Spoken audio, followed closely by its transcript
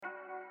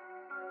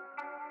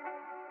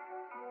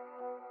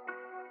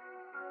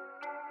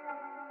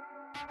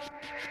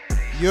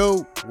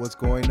Yo, what's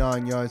going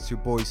on, y'all? It's your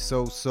boy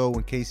So,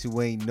 in case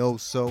you ain't know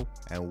so,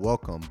 and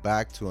welcome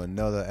back to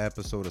another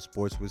episode of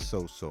Sports with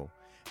So.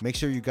 Make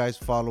sure you guys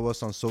follow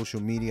us on social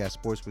media at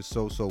Sports with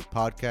So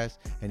Podcast,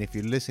 and if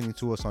you're listening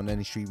to us on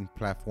any streaming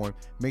platform,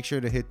 make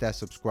sure to hit that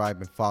subscribe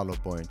and follow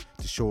button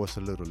to show us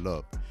a little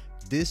love.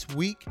 This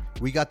week,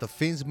 we got the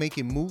Finns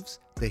making moves,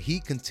 the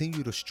Heat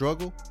continue to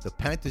struggle, the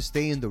Panthers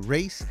stay in the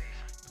race,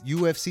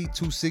 UFC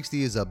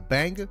 260 is a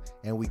banger,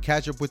 and we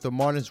catch up with the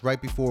Marlins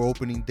right before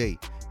opening day.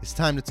 It's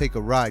time to take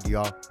a ride,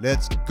 y'all.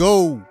 Let's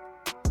go!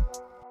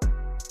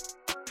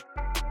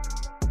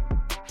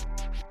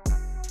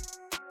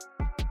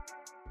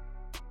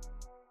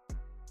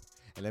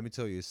 And let me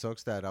tell you, it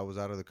sucks that I was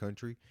out of the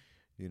country.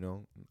 You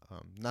know,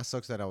 not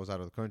sucks that I was out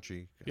of the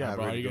country. Yeah,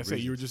 bro. How you gonna say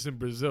you were just in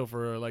Brazil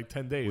for like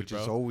 10 days, which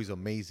is always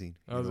amazing.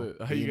 How you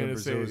gonna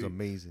say Brazil is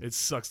amazing? It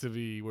sucks to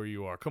be where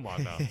you are. Come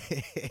on now.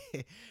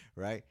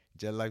 Right?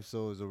 Jet life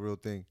so is a real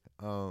thing.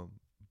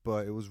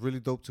 But it was really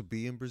dope to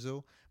be in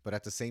Brazil. But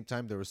at the same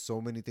time, there were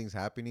so many things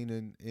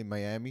happening in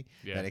Miami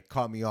that it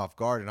caught me off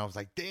guard. And I was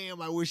like,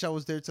 damn, I wish I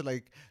was there to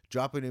like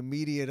drop an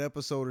immediate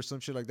episode or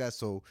some shit like that.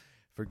 So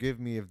forgive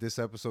me if this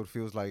episode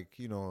feels like,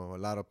 you know, a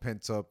lot of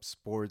pent up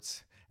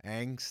sports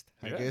angst,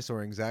 I guess,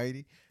 or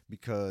anxiety,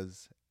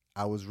 because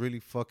I was really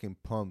fucking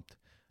pumped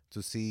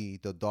to see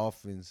the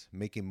Dolphins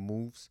making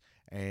moves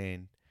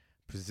and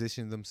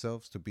position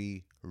themselves to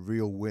be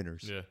real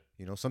winners. Yeah.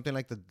 You know, something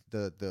like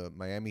the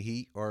Miami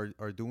Heat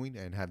are doing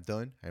and have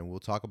done, and we'll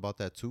talk about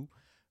that too.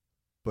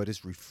 But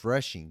it's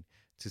refreshing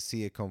to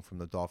see it come from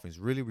the Dolphins.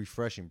 Really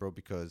refreshing, bro,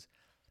 because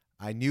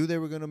I knew they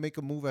were going to make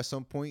a move at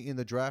some point in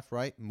the draft,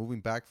 right?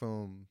 Moving back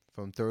from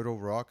third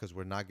overall, because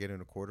we're not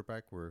getting a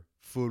quarterback. We're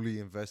fully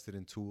invested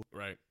in Tua.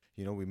 Right.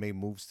 You know, we made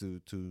moves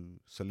to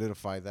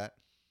solidify that.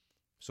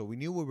 So we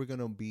knew we were going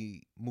to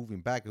be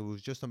moving back. It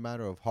was just a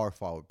matter of how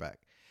far we're back.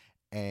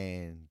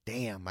 And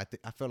damn, I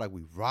felt like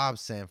we robbed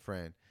San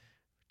Fran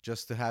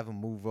just to have him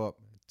move up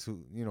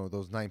to, you know,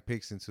 those 9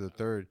 picks into the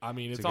third. I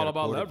mean, it's all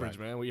about leverage,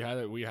 man. We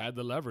had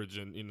the leverage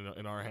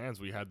in our hands.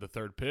 We had the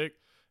third pick,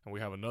 and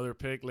we have another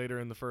pick later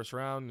in the first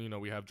round. You know,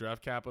 we have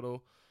draft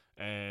capital,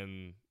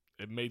 and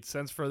it made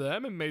sense for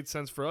them. It made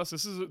sense for us.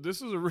 This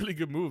is a really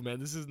good move,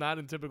 man. This is not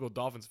in typical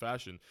Dolphins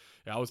fashion.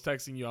 I was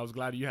texting you. I was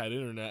glad you had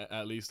internet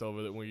at least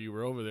over there when you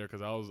were over there,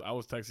 because I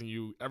was texting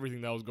you everything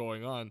that was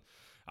going on.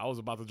 I was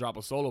about to drop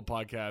a solo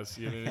podcast,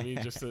 you know what I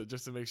mean,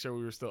 just to make sure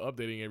we were still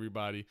updating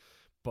everybody.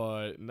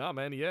 But no,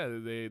 man, yeah,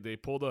 they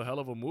pulled a hell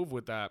of a move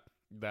with that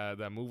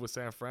move with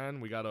San Fran.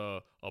 We got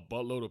a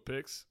buttload of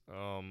picks,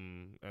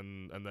 and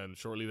then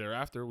shortly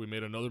thereafter we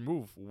made another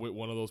move with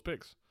one of those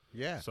picks.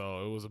 Yeah.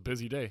 So it was a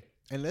busy day.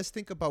 And let's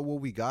think about what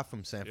we got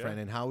from San Fran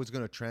and how it's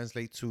going to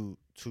translate to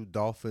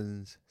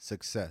Dolphins'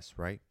 success,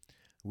 right?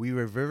 We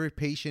were very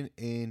patient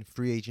in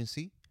free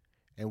agency,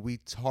 and we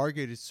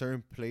targeted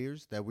certain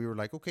players that we were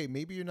like, okay,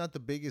 maybe you're not the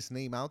biggest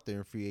name out there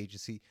in free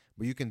agency,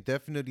 but you can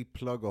definitely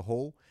plug a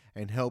hole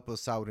and help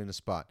us out in a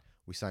spot.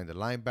 We signed a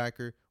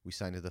linebacker. We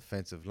signed a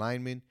defensive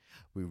lineman.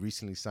 We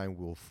recently signed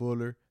Will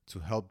Fuller to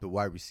help the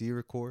wide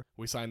receiver core.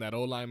 We signed that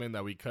old lineman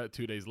that we cut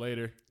 2 days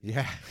later.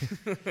 Yeah.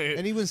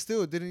 And even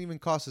still, it didn't even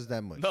cost us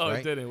that much. No, right?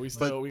 It didn't.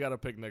 We got a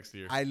pick next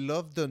year. I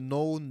love the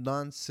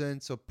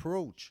no-nonsense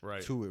approach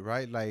to it,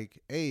 right?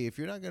 Like, hey, if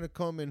you're not going to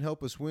come and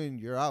help us win,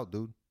 you're out,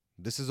 dude.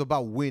 This is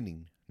about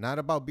winning, not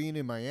about being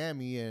in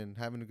Miami and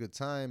having a good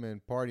time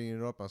and partying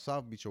it up on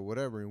South Beach or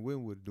whatever in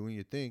Wynwood doing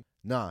your thing.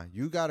 Nah,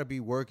 you got to be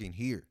working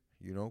here,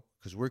 you know,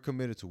 because we're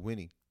committed to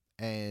winning.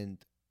 And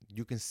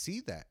you can see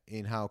that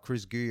in how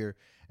Chris Grier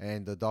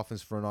and the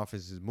Dolphins front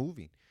office is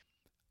moving.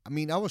 I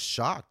mean, I was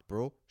shocked,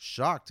 bro.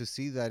 Shocked to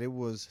see that it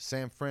was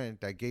San Fran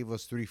that gave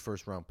us 3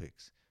 first-round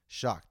picks.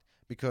 Shocked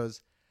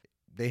because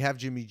they have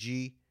Jimmy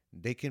G.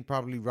 They can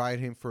probably ride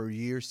him for a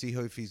year, see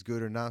if he's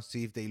good or not,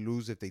 see if they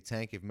lose, if they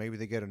tank, if maybe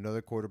they get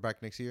another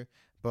quarterback next year.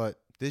 But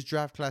this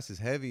draft class is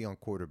heavy on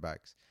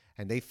quarterbacks,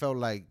 and they felt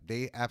like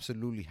they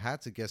absolutely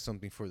had to get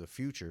something for the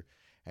future,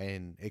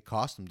 and it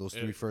cost them those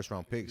 3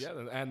 first-round picks. Yeah,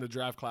 and the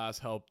draft class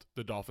helped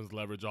the Dolphins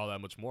leverage all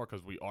that much more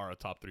because we are a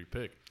top 3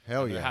 pick.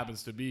 Hell yeah. There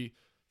happens to be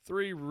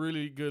 3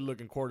 really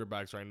good-looking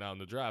quarterbacks right now in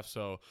the draft,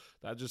 so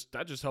that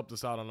just helped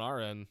us out on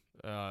our end.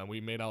 We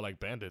made out like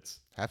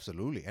bandits.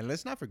 Absolutely. And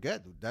let's not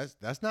forget, dude,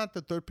 that's not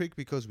the 3rd pick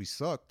because we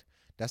sucked.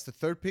 That's the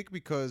 3rd pick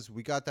because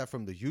we got that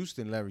from the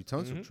Houston Larry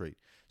Tunsil trade.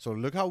 So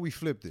look how we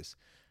flipped this.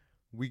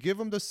 We give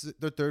them the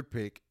 3rd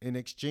pick in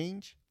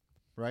exchange,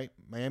 right?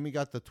 Miami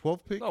got the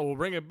 12th pick. No, we'll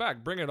bring it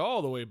back. Bring it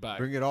all the way back.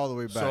 Bring it all the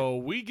way back. So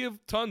we give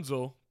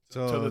Tunsil to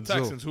the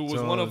Texans, who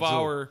was one of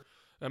our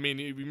I mean,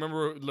 you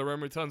remember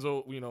Laremy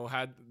Tunsil, you know,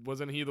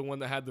 wasn't he the one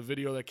that had the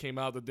video that came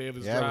out the day of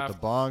his draft? With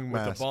the bong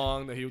mask. With the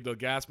bong, the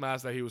gas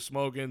mask that he was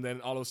smoking.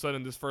 Then all of a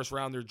sudden, this first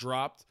rounder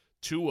dropped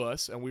to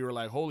us, and we were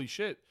like, holy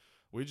shit,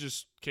 we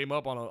just came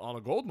up on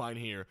a gold mine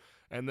here.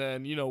 And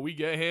then, you know, we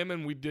get him,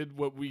 and we did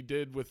what we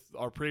did with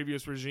our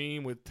previous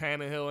regime with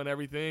Tannehill and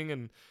everything,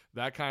 and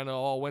that kind of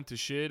all went to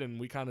shit, and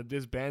we kind of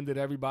disbanded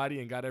everybody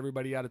and got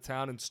everybody out of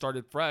town and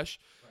started fresh.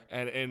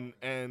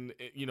 And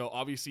you know,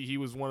 obviously he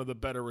was one of the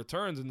better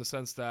returns in the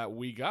sense that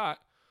we got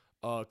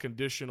a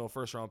conditional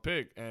first round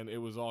pick, and it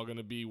was all going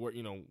to be where,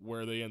 you know,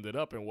 where they ended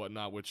up and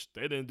whatnot, which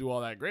they didn't do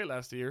all that great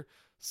last year.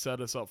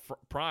 Set us up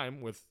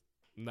prime with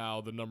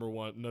now the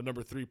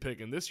number 3 pick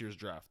in this year's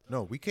draft.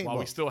 No, we came while up.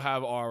 we still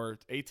have our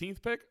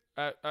 18th pick.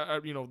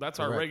 You know, that's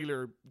Correct. our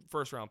regular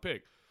first round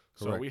pick.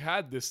 So Correct. we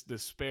had this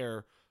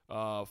spare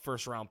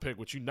first round pick,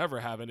 which you never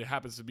have, and it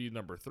happens to be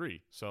number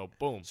 3. So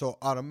boom. So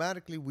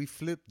automatically we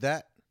flip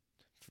that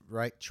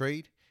right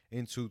trade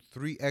into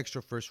 3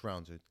 extra first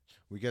rounders.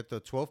 We get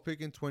the 12th pick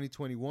in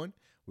 2021.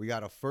 We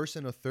got a first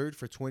and a third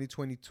for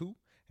 2022,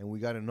 and we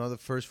got another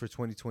first for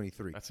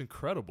 2023. That's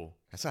incredible.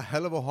 That's a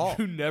hell of a haul.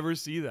 You never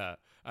see that.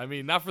 I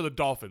mean, not for the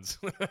Dolphins.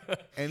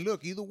 And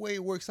look, either way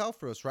it works out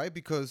for us, right?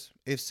 Because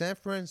if San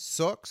Fran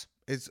sucks,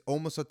 it's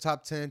almost a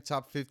top 10,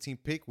 top 15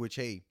 pick, which,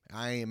 hey,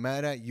 I ain't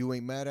mad at, you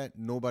ain't mad at,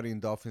 nobody in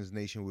Dolphins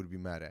Nation would be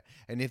mad at.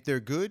 And if they're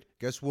good,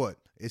 guess what?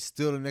 It's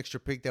still an extra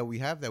pick that we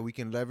have that we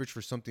can leverage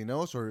for something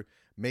else or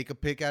make a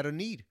pick out of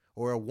need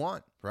or a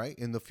want, right,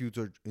 in the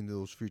future, in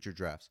those future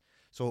drafts.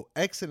 So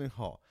excellent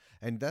haul.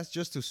 And that's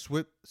just to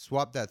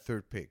swap that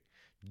third pick.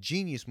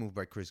 Genius move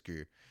by Chris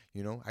Grier.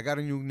 You know, I got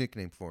a new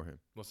nickname for him.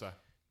 What's that?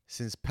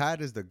 Since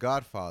Pat is the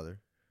godfather,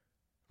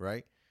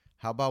 right,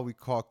 how about we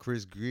call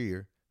Chris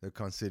Grier the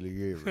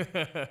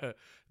consigliere?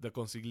 The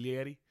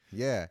consigliere?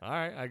 Yeah. All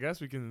right, I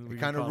guess we can. It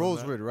kind of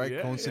rolls with it, right?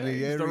 Yeah,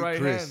 Consigliere, he's the right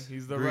Chris hand.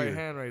 He's the Grier. right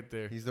hand right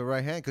there. He's the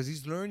right hand because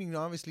he's learning,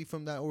 obviously,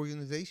 from that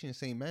organization and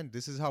saying, man,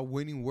 this is how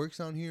winning works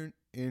down here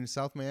in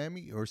South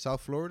Miami or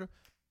South Florida.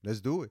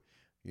 Let's do it,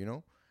 you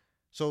know?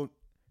 So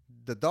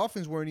the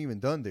Dolphins weren't even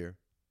done there.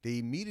 They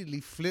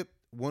immediately flipped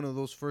one of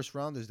those first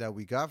rounders that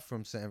we got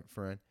from San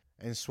Fran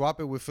and swap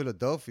it with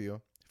Philadelphia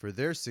for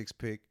their 6th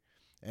pick.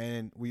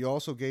 And we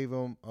also gave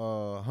them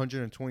a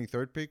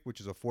 123rd pick, which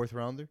is a 4th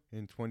rounder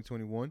in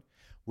 2021,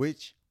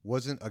 which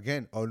wasn't,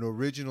 again, an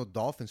original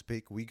Dolphins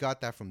pick. We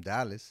got that from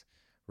Dallas,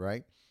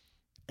 right?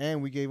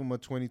 And we gave them a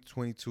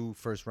 2022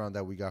 first round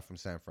that we got from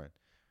San Fran.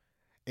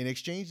 In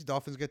exchange, the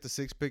Dolphins get the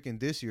 6th pick in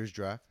this year's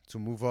draft to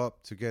move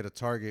up to get a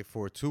target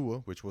for Tua,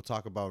 which we'll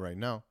talk about right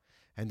now.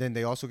 And then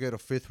they also get a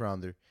 5th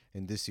rounder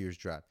in this year's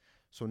draft.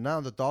 So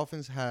now the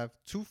Dolphins have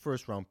 2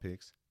 first-round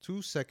picks,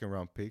 2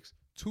 second-round picks,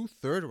 2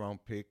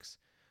 third-round picks,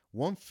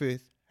 1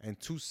 5th, and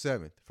 2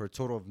 7th for a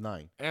total of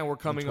 9. And we're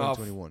coming off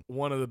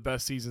one of the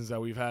best seasons that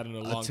we've had in a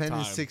long time. A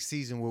 10-6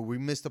 season where we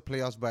missed the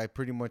playoffs by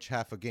pretty much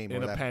half a game.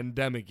 In a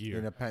pandemic year.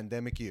 In a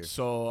pandemic year.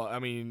 So, I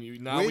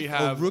mean, now we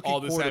have all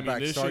this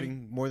ammunition.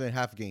 Starting more than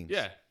half games.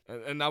 Yeah.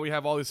 And now we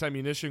have all this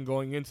ammunition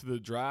going into the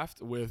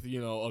draft with,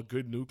 you know, a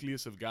good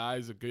nucleus of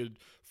guys, a good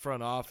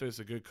front office,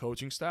 a good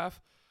coaching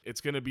staff.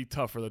 It's going to be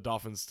tough for the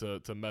Dolphins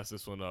to mess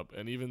this one up.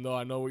 And even though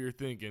I know what you're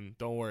thinking,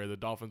 don't worry. The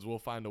Dolphins will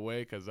find a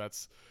way because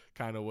that's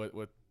kind of what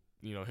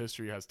you know,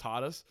 history has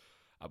taught us.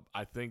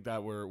 I think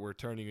that we're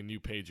turning a new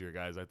page here,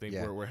 guys. I think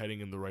we're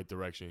heading in the right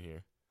direction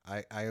here.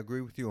 I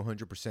agree with you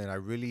 100%. I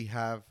really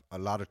have a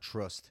lot of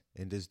trust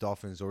in this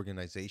Dolphins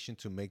organization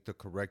to make the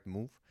correct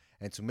move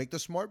and to make the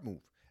smart move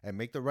and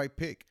make the right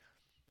pick.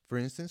 For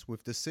instance,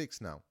 with the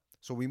 6 now.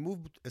 So we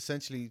moved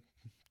essentially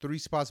 3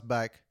 spots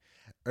back,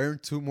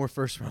 earned 2 more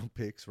first-round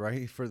picks,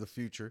 right, for the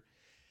future.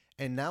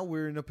 And now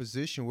we're in a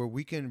position where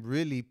we can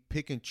really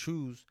pick and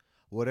choose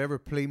whatever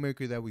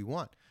playmaker that we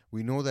want.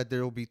 We know that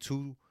there will be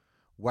 2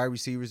 wide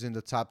receivers in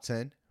the top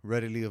 10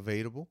 readily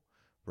available,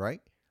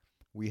 right?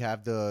 We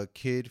have the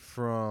kid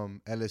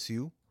from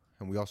LSU,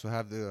 and we also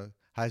have the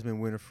Heisman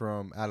winner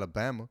from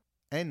Alabama.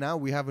 And now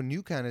we have a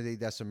new candidate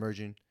that's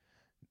emerging,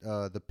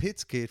 the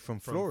Pitts kid from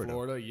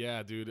Florida.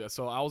 Yeah, dude.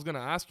 So I was going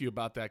to ask you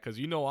about that because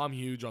you know I'm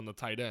huge on the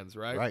tight ends,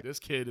 right? This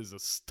kid is a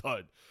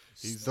stud.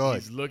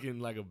 He's looking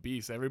like a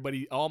beast.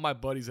 All my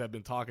buddies have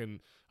been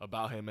talking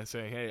about him and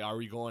saying, hey, are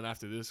we going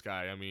after this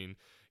guy? I mean,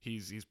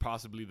 he's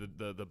possibly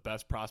the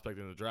best prospect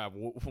in the draft.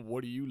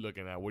 What are you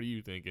looking at? What are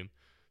you thinking?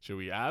 Should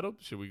we add him?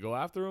 Should we go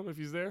after him if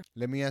he's there?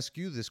 Let me ask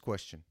you this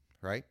question,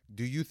 right?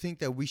 Do you think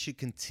that we should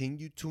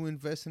continue to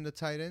invest in the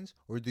tight ends?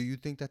 Or do you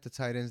think that the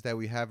tight ends that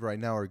we have right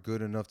now are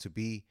good enough to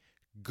be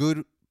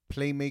good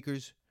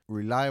playmakers,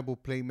 reliable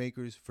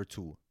playmakers for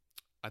Tua?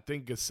 I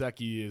think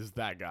Gesicki is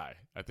that guy.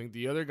 I think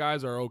the other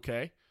guys are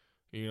okay.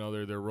 You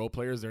know, they're role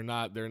players. They're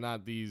not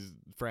these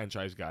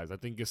franchise guys. I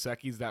think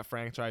Gesicki's that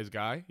franchise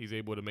guy. He's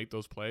able to make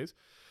those plays.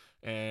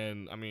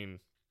 And, I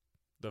mean,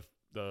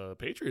 the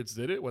Patriots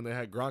did it when they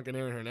had Gronk and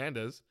Aaron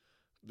Hernandez.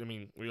 I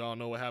mean, we all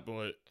know what happened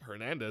with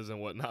Hernandez and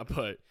whatnot,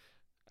 but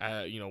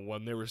you know,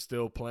 when they were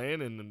still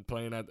playing and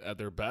playing at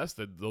their best,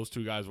 that those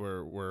 2 guys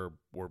were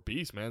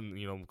beasts, man.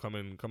 You know,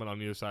 coming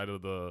on either side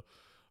of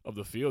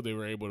the field, they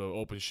were able to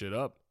open shit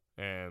up,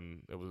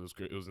 and it was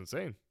great. It was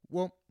insane.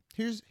 Well,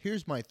 here's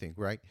my thing,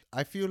 right?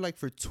 I feel like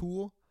for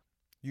Tua,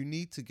 you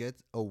need to get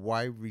a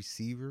wide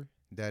receiver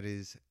that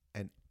is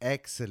an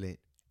excellent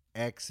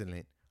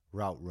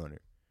route runner.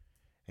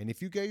 And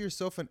if you get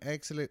yourself an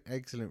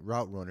excellent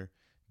route runner,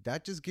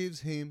 that just gives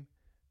him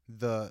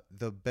the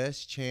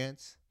best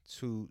chance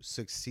to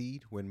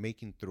succeed when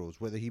making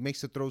throws, whether he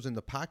makes the throws in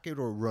the pocket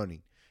or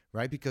running,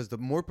 right? Because the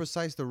more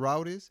precise the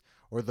route is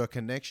or the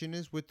connection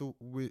is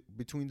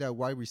between that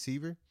wide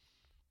receiver,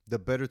 the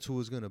better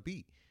Tua is going to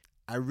be.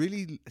 I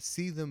really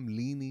see them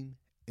leaning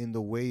in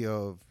the way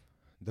of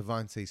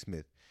Devontae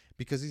Smith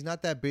because he's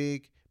not that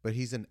big, but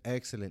he's an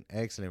excellent,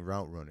 excellent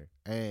route runner.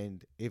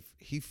 And if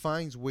he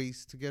finds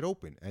ways to get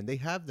open, and they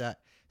have that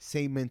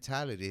same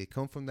mentality, they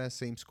come from that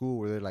same school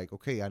where they're like,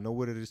 okay, I know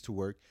what it is to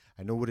work.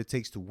 I know what it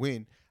takes to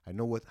win. I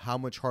know how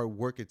much hard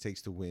work it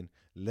takes to win.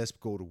 Let's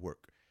go to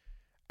work.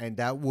 And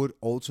that would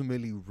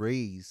ultimately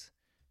raise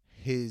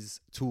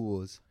his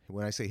Tua's,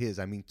 when I say his,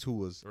 I mean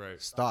Tua's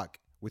stock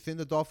within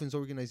the Dolphins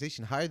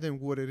organization higher than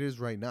what it is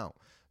right now.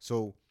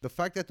 So the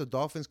fact that the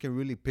Dolphins can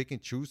really pick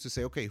and choose to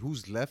say, okay,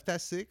 who's left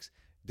at 6?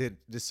 Did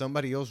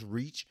somebody else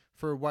reach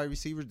for a wide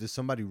receiver? Did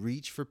somebody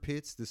reach for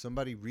Pitts? Did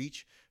somebody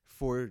reach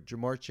for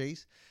Jamar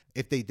Chase?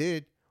 If they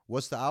did,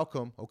 what's the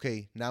outcome?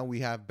 Okay, now we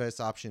have best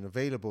option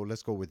available.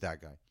 Let's go with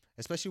that guy.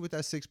 Especially with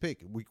that 6th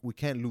pick. We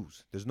can't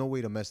lose. There's no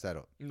way to mess that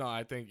up. No,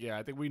 I think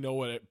we know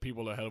what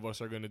people ahead of us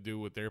are going to do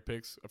with their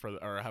picks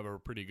or have a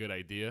pretty good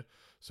idea.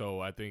 So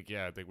I think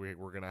we're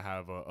going to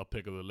have a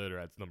pick of the litter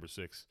at number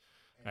 6.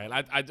 And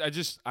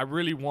I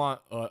really want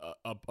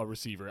a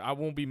receiver. I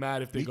won't be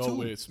mad if they go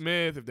with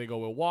Smith, if they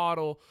go with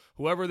Waddle,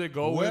 whoever they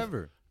go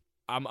with.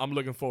 I'm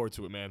looking forward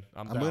to it, man.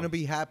 I'm going to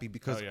be happy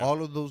because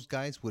all of those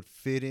guys would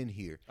fit in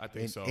here. I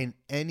think so. In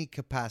any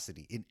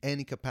capacity.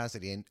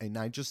 And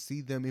I just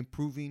see them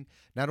improving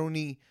not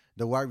only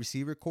the wide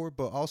receiver core,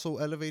 but also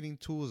elevating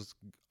Tua's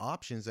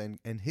options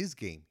and his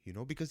game,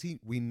 because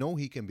we know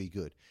he can be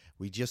good.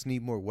 We just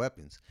need more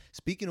weapons.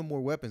 Speaking of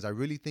more weapons, I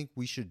really think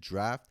we should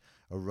draft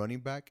a running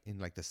back in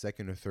like the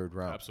 2nd or 3rd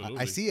round. Absolutely.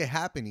 I see it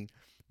happening,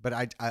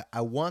 but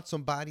I want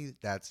somebody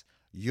that's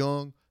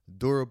young,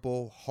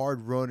 durable,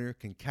 hard runner,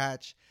 can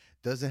catch,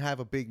 doesn't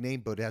have a big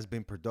name, but has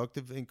been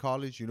productive in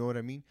college, you know what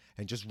I mean?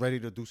 And just ready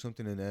to do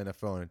something in the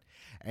NFL.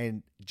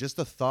 And just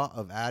the thought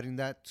of adding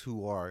that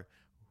to our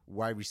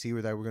wide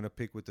receiver that we're going to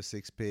pick with the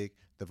 6th pick,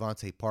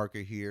 Devontae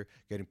Parker here,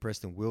 getting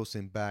Preston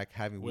Wilson back,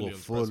 having Will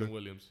Fuller.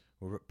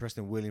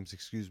 Preston Williams,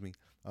 excuse me.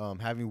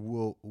 Having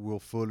Will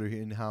Fuller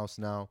in-house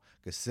now,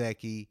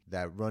 Gesicki,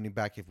 that running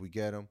back if we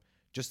get him.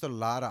 Just a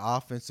lot of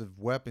offensive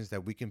weapons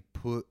that we can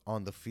put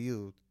on the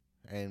field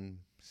and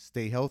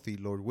stay healthy,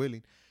 Lord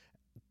willing,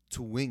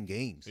 to win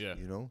games. Yeah.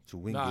 To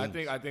win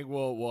games. I think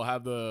we'll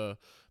have the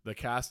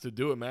cast to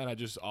do it, man. I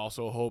just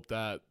also hope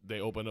that they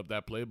open up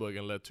that playbook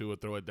and let Tua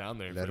throw it down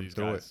there for these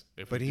guys.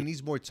 But he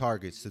needs more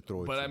targets to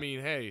throw it. But I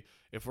mean, hey,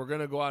 if we're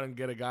gonna go out and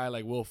get a guy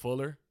like Will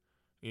Fuller,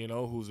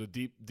 who's a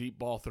deep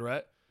ball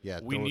threat. Yeah,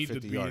 we need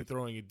to be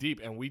throwing it deep,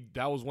 and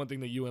that was one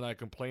thing that you and I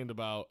complained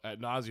about ad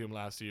nauseum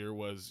last year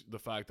was the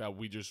fact that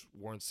we just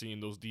weren't seeing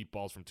those deep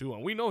balls from Tua.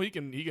 And we know he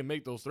can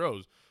make those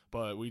throws,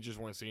 but we just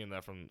weren't seeing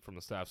that from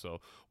the staff. So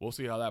we'll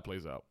see how that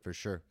plays out. For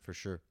sure.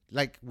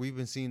 Like we've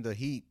been seeing the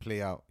Heat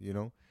play out.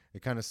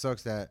 It kind of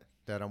sucks that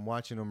I'm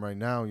watching them right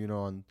now.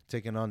 On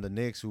taking on the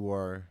Knicks, who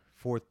are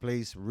 4th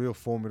place, real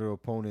formidable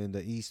opponent in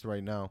the East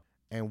right now.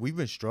 And we've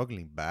been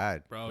struggling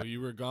bad. Bro,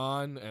 you were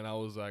gone, and I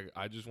was like,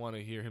 I just want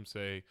to hear him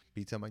say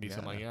Pizza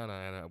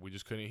Mañana, and we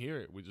just couldn't hear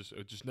it.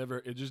 It just never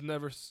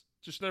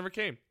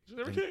came.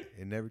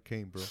 It never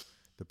came, bro.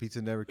 The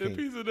pizza never came. The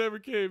pizza never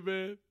came,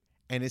 man.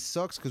 And it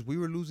sucks because we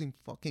were losing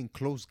fucking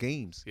close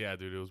games. Yeah,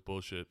 dude, it was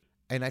bullshit.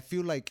 And I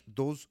feel like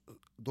those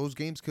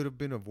games could have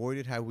been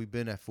avoided had we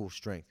been at full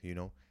strength,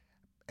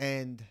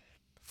 And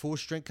full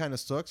strength kind of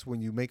sucks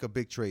when you make a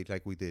big trade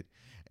like we did.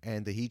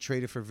 And the Heat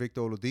traded for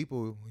Victor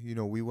Oladipo.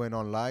 We went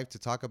on live to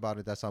talk about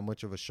it. That's how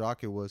much of a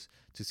shock it was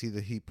to see the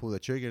Heat pull the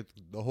trigger.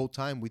 The whole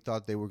time we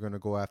thought they were going to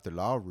go after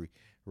Lowry,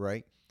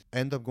 right?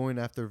 End up going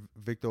after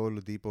Victor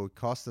Oladipo. It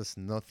cost us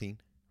nothing,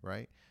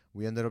 right?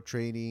 We ended up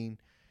trading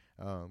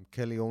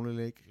Kelly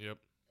Olynyk. Yep.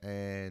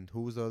 And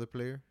who was the other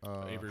player?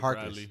 Avery Harkless.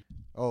 Bradley.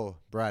 Oh,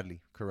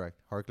 Bradley, correct.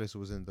 Harkless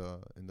was in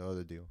the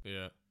other deal.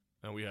 Yeah.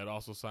 And we had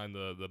also signed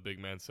the big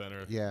man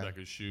center that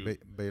could shoot.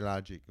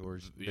 Belagic or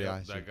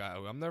that guy.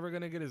 I'm never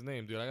gonna get his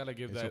name, dude. I gotta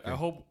give that.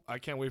 Okay. I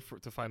can't wait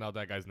to find out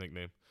that guy's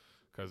nickname,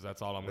 because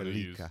that's all I'm gonna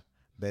use.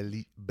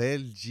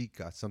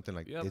 Belgica, something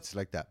like that. It's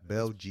like that.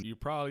 Belgica. You're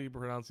probably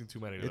pronouncing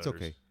too many letters.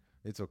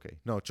 It's okay.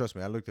 No, trust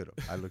me. I looked it up.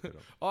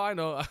 Oh, I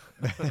know.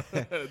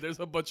 There's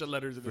a bunch of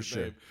letters in his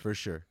name. For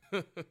sure.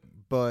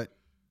 But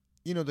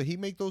he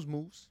make those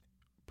moves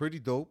pretty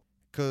dope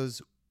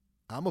because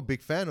I'm a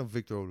big fan of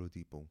Victor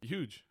Oladipo.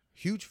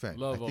 Huge fan.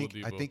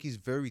 Oladipo. I think he's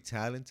very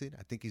talented.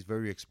 I think he's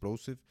very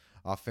explosive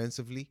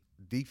offensively.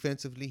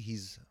 Defensively,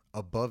 he's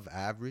above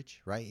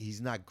average, right?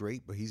 He's not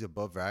great, but he's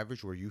above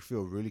average where you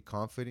feel really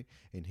confident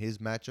in his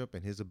matchup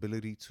and his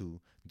ability to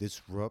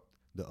disrupt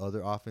the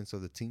other offense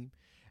of the team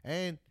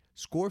and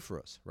score for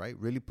us, right?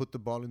 Really put the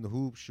ball in the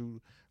hoop,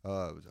 shoot,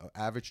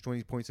 average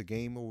 20 points a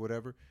game or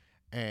whatever,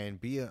 and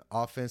be an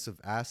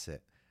offensive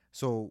asset.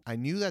 So I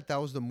knew that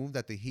was the move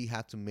that he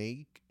had to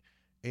make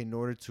in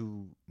order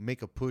to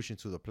make a push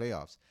into the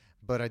playoffs.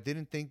 But I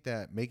didn't think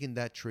that making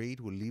that trade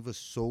would leave us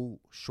so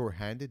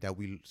short-handed that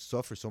we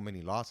suffer so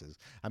many losses.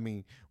 I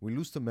mean, we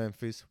lose to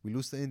Memphis, we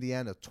lose to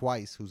Indiana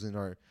twice, who's in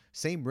our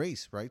same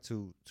race, right,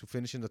 to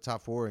finish in the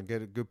top 4 and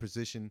get a good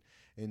position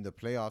in the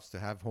playoffs to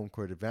have home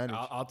court advantage.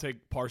 I'll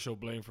take partial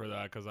blame for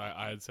that because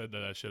I had said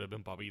that should have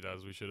been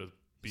Papitas. We should have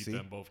beat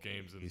them both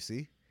games. And you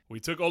see? We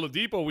took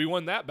Oladipo. We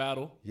won that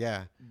battle.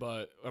 Yeah.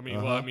 But, I mean,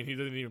 he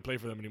didn't even play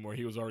for them anymore.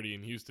 He was already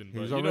in Houston. He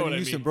was already in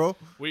Houston, bro.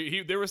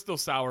 They were still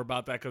sour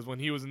about that because when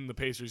he was in the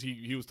Pacers,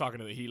 he was talking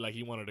to the Heat like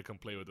he wanted to come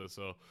play with us.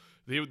 So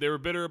they were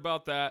bitter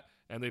about that,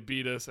 and they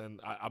beat us. And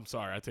I'm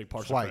sorry. I take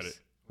partial credit.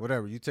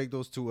 Whatever. You take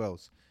those 2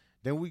 L's.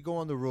 Then we go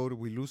on the road.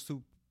 We lose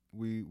to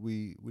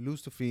we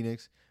lose to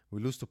Phoenix.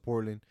 We lose to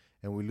Portland.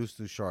 And we lose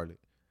to Charlotte.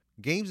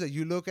 Games that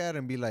you look at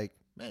and be like,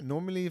 man,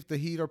 normally if the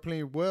Heat are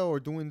playing well or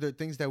doing the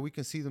things that we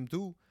can see them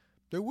do,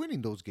 they're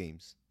winning those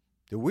games.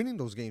 They're winning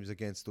those games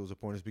against those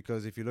opponents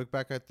because if you look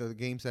back at the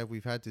games that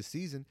we've had this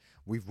season,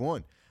 we've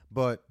won.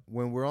 But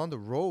when we're on the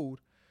road,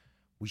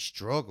 we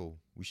struggle.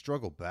 We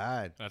struggle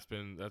bad. That's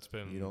been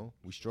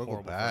we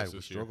struggle bad.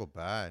 We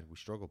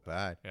struggle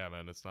bad. Yeah,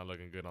 man, it's not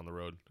looking good on the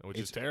road, which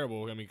is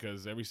terrible. I mean,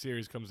 because every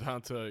series comes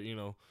down to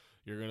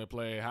you're gonna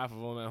play half of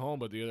them at home,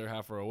 but the other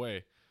half are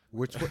away.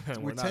 We're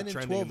 10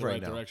 and 12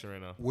 right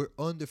now. We're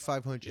under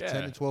 500,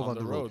 10 and 12 on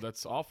the road.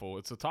 That's awful.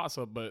 It's a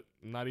toss-up, but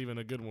not even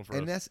a good one for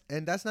us.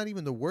 That's not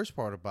even the worst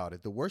part about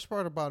it. The worst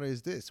part about it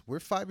is this. We're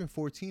 5 and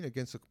 14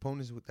 against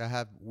opponents that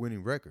have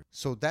winning records.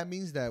 So that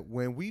means that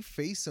when we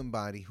face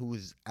somebody who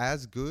is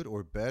as good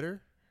or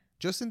better,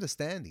 just in the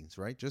standings,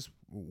 right? Just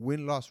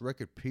win-loss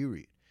record,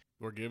 period.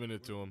 We're giving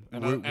it to them.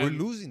 And we're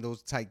losing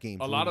those tight games.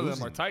 A lot of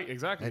them are tight,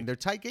 exactly. And they're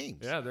tight games.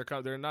 Yeah,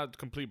 they're not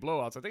complete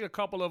blowouts. I think a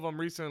couple of them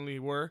recently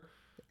were.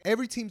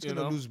 Every team's going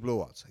to lose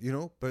blowouts,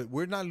 but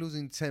we're not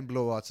losing 10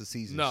 blowouts a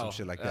season or some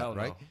shit like that,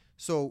 right? No.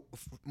 So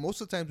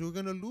most of the times we're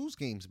going to lose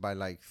games by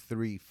like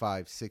 3,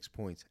 5, 6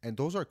 points. And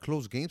those are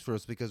close games for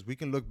us because we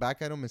can look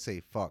back at them and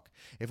say, fuck,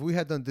 if we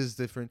had done this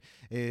different,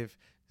 if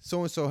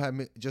so-and-so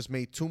had just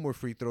made 2 more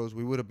free throws,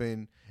 we would have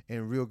been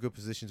in real good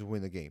position to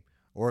win the game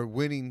or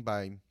winning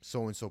by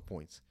so-and-so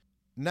points.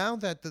 Now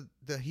that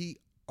the Heat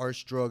are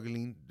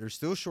struggling, they're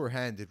still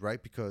shorthanded,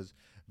 right? Because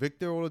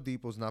Victor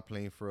Oladipo's not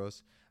playing for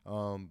us.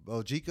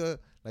 Belgica,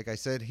 like I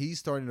said, he's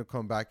starting to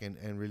come back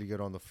and really get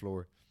on the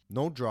floor.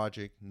 No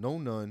Dragic, no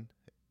Nunn.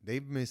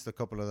 They've missed a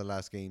couple of the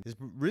last games. It's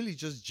really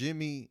just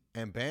Jimmy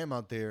and Bam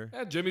out there.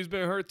 Yeah, Jimmy's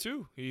been hurt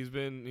too. He's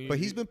been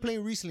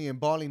playing recently and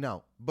balling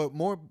out. But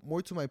more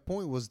to my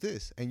point was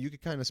this, and you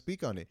could kind of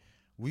speak on it.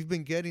 We've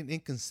been getting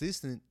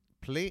inconsistent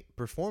play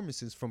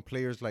performances from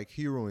players like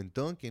Hero and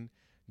Duncan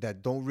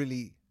that don't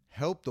really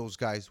help those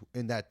guys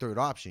in that third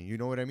option. You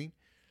know what I mean?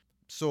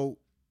 So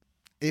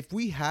if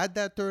we had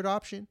that third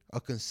option, a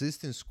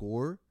consistent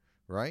scorer,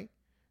 right,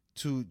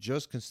 to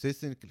just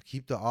consistently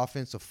keep the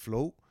offense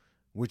afloat,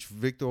 which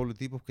Victor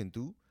Oladipo can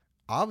do,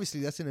 obviously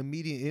that's an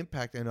immediate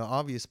impact and an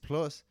obvious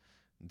plus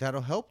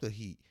that'll help the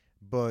Heat.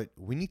 But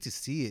we need to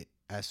see it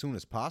as soon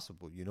as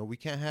possible. We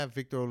can't have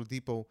Victor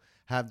Oladipo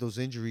have those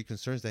injury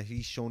concerns that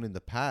he's shown in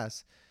the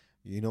past,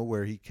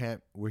 where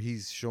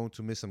he's shown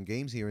to miss some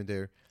games here and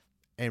there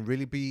and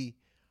really be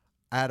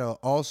at an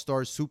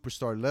all-star,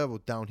 superstar level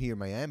down here in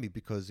Miami,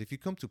 because if you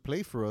come to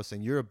play for us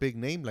and you're a big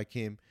name like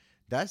him,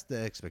 that's the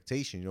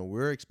expectation.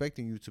 We're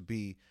expecting you to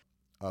be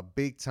a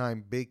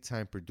big-time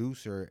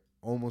producer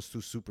almost to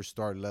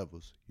superstar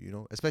levels,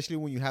 especially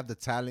when you have the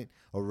talent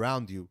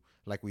around you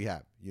like we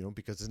have,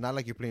 because it's not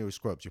like you're playing with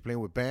scrubs. You're playing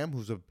with Bam,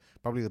 who's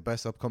probably the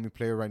best upcoming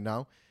player right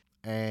now,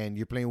 and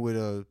you're playing with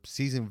a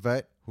seasoned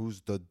vet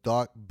who's the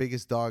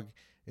biggest dog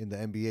in the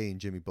NBA in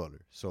Jimmy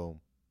Butler. So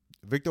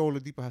Victor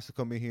Oladipo has to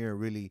come in here and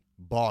really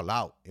ball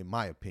out, in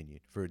my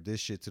opinion, for this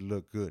shit to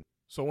look good.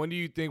 So when do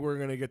you think we're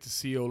going to get to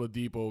see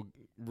Oladipo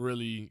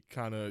really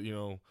kind of,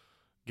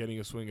 getting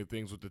a swing of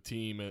things with the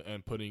team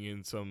and putting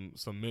in some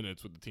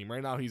minutes with the team?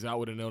 Right now he's out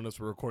with an illness.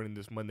 We're recording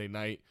this Monday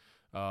night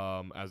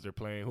as they're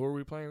playing. Who are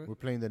we playing with? We're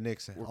playing the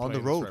Knicks on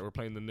the road. Right. We're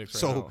playing the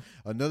Knicks right now. So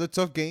another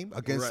tough game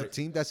against a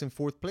team that's in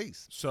 4th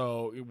place.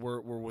 So we're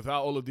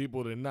without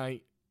Oladipo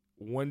tonight.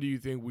 When do you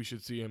think we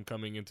should see him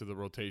coming into the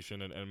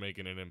rotation and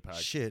making an impact?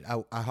 Shit,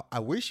 I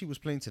wish he was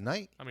playing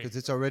tonight because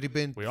it's already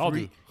been we all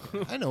do.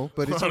 I know,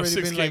 but it's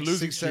already been like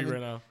 6, 7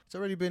 right now. It's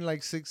already been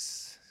like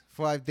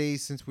 5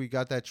 days since we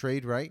got that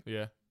trade, right?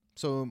 Yeah.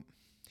 So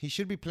he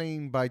should be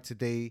playing by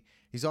today.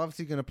 He's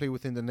obviously going to play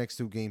within the next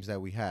 2 games that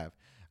we have,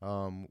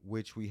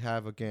 which we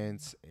have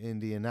against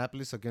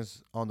Indianapolis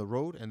on the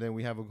road, and then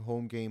we have a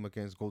home game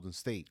against Golden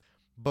State.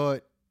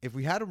 But if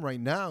we had him right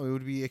now, it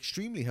would be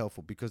extremely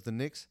helpful because the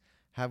Knicks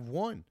have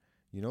won.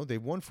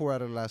 They've won 4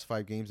 out of the last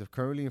 5 games. They're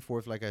currently in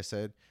 4th, like I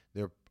said.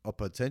 They're a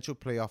potential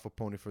playoff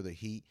opponent for the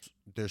Heat.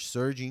 They're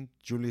surging.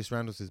 Julius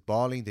Randle is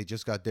balling. They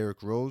just got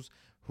Derrick Rose,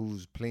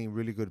 who's playing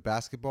really good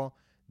basketball.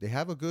 They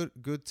have a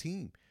good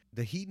team.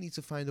 The Heat needs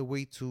to find a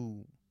way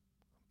to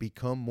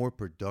become more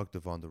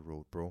productive on the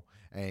road, bro.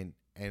 And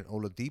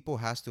Oladipo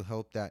has to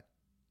help that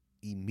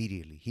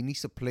immediately. He needs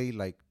to play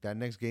like that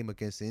next game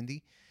against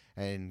Indy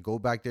and go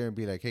back there and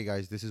be like, hey,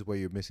 guys, this is what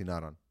you're missing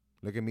out on.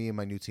 Look at me and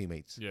my new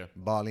teammates. Yeah.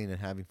 Balling and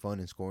having fun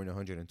and scoring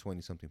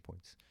 120-something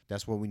points.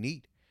 That's what we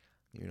need.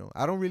 You know,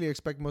 I don't really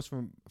expect much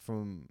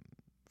from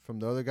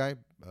the other guy,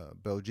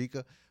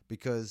 Belgica,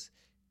 because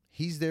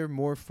he's there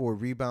more for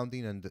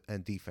rebounding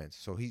and defense.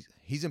 So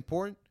he's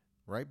important,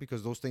 right?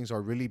 Because those things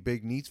are really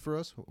big needs for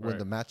us when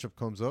the matchup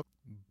comes up.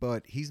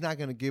 But he's not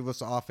going to give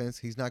us offense.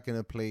 He's not going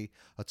to play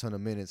a ton of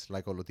minutes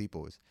like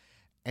Oladipo is.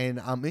 And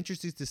I'm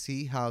interested to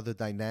see how the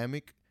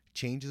dynamic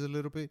changes a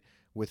little bit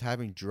with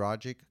having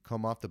Dragic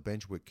come off the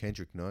bench with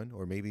Kendrick Nunn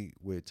or maybe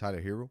with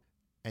Tyler Hero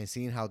and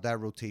seeing how that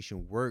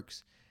rotation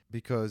works.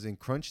 Because in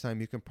crunch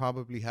time, you can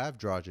probably have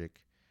Dragic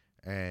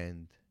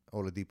and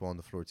Oladipo on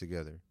the floor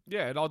together.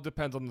 Yeah, it all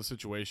depends on the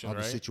situation, right?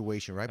 On the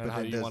situation, right? And but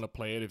how you want to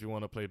play it. If you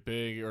want to play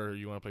big or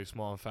you want to play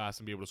small and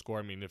fast and be able to score.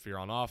 I mean, if you're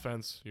on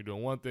offense, you're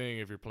doing one thing.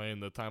 If you're playing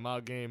the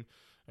timeout game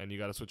and you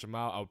got to switch them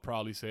out, I would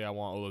probably say I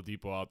want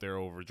Oladipo out there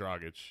over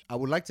Dragic. I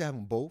would like to have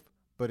them both.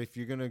 But if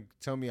you're going to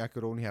tell me I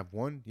could only have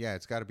one, yeah,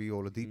 it's got to be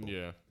Oladipo.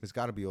 Yeah. It's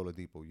got to be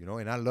Oladipo, you know?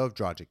 And I love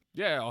Dragic.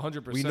 Yeah,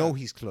 100%. We know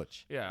he's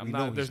clutch. Yeah,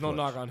 there's no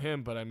knock on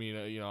him, but I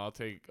mean, I'll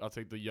take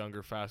the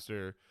younger,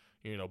 faster,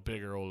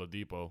 bigger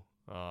Oladipo.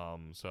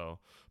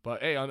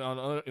 But hey,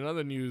 in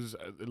other news,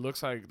 it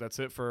looks like that's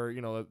it for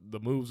the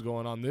moves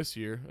going on this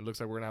year. It looks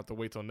like we're gonna have to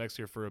wait till next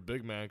year for a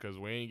big man because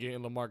we ain't getting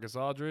LaMarcus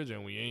Aldridge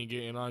and we ain't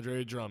getting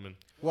Andre Drummond.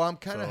 Well, I'm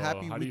kind of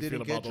happy we didn't get Drummond. How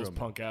do you feel about those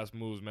punk ass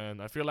moves,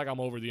 man? I feel like I'm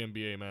over the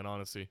NBA, man.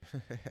 Honestly,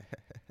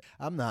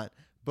 I'm not.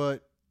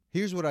 But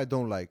here's what I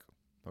don't like.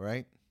 All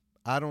right,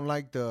 I don't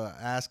like the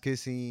ass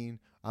kissing.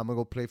 I'm gonna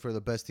go play for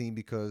the best team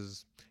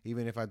because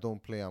even if I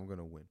don't play, I'm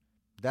gonna win.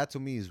 That to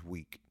me is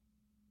weak.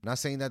 Not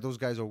saying that those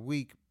guys are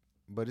weak,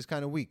 but it's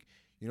kind of weak,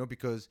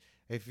 because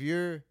if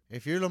you're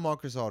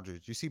LaMarcus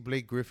Aldridge, you see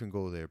Blake Griffin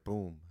go there,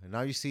 boom, and now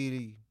you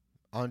see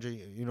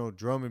Andre,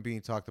 Drummond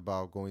being talked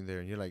about going there,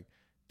 and you're like,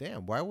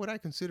 damn, why would I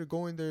consider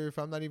going there if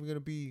I'm not even gonna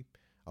be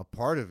a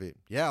part of it?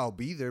 Yeah, I'll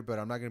be there, but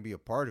I'm not gonna be a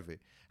part of it,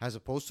 as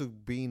opposed to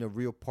being a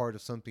real part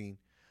of something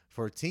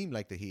for a team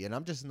like the Heat. And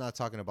I'm just not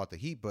talking about the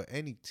Heat, but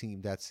any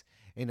team that's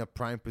in a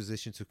prime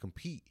position to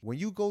compete. When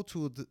you go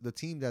to the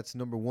team that's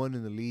number one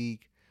in the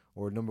league,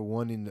 or number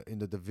one in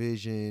the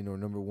division, or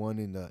number one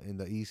in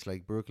the East,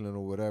 like Brooklyn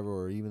or whatever,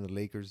 or even the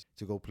Lakers,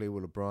 to go play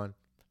with LeBron,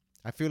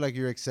 I feel like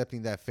you're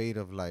accepting that fate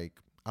of like,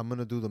 I'm going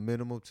to do the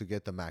minimum to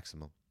get the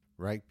maximum,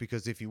 right?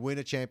 Because if you win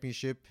a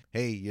championship,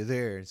 hey, you're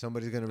there, and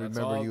somebody's going to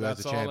remember you as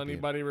a champion. That's all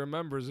anybody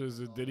remembers is,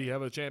 did he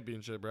have a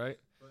championship, right?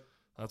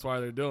 That's why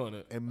they're doing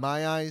it. In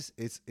my eyes,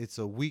 it's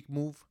a weak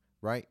move,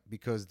 right?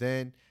 Because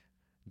then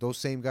those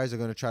same guys are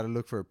going to try to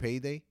look for a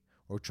payday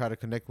or try to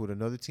connect with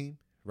another team,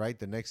 right,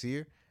 the next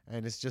year.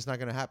 And it's just not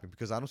going to happen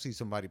because I don't see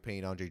somebody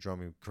paying Andre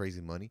Drummond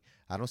crazy money.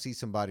 I don't see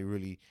somebody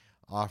really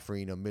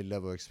offering a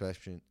mid-level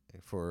exception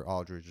for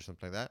Aldridge or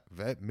something like that.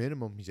 Vet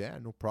minimum, yeah,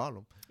 no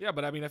problem. Yeah,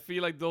 but I mean, I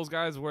feel like those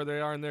guys where they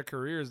are in their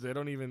careers, they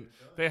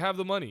have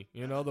the money.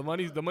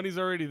 The money's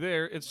already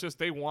there. It's just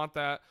they want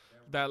that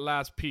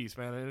last piece,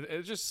 man. And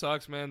it just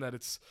sucks, man, that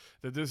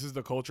this is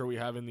the culture we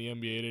have in the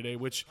NBA today,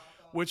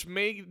 which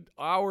made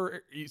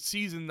our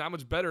season that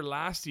much better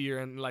last year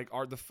and like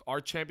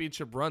our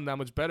championship run that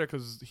much better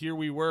because here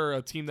we were,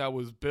 a team that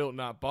was built,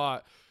 not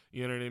bought.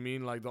 You know what I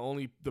mean? Like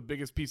the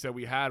biggest piece that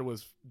we had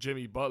was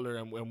Jimmy Butler,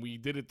 and we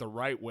did it the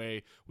right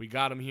way. We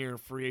got him here in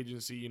free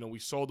agency. We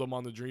sold him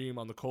on the dream,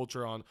 on the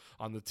culture, on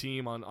the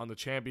team, on the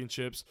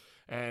championships,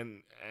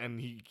 and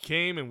he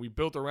came and we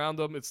built around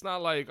him. It's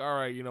not like, all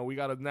right, we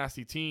got a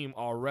nasty team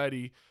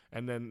already,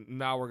 and then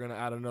now we're gonna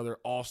add another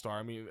all-star.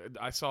 I mean,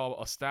 I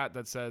saw a stat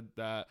that said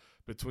that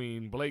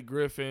between Blake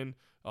Griffin,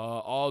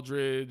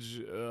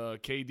 Aldridge,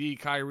 KD,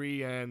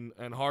 Kyrie,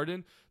 and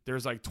Harden,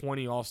 there's like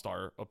 20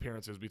 all-star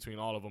appearances between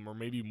all of them, or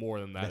maybe more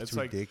than that. That's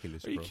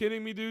ridiculous, like, are you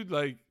kidding me, dude?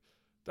 Like,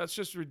 that's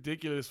just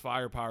ridiculous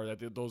firepower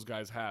that those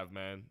guys have,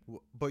 man.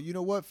 But you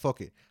know what?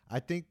 Fuck it.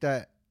 I think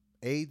that,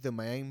 the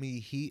Miami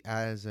Heat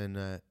as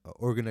an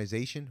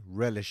organization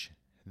relish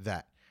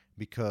that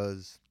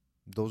because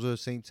those are the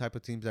same type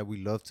of teams that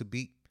we love to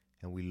beat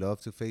and we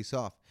love to face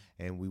off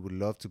and we would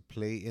love to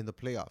play in the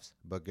playoffs.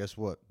 But guess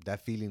what?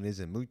 That feeling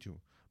isn't mutual.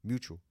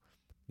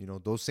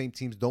 Those same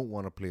teams don't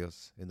want to play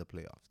us in the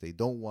playoffs. They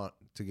don't want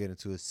to get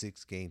into a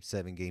 6-game,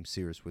 7-game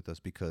series with us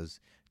because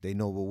they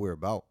know what we're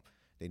about.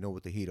 They know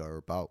what the Heat are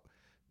about.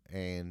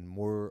 And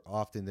more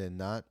often than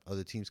not,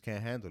 other teams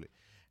can't handle it.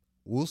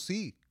 We'll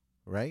see,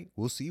 right?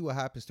 We'll see what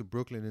happens to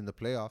Brooklyn in the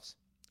playoffs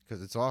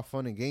because it's all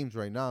fun and games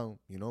right now.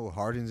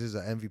 Harden's is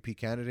an MVP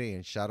candidate,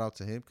 and shout out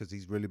to him because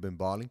he's really been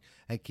balling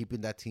and keeping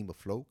that team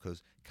afloat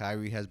because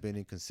Kyrie has been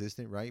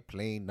inconsistent, right?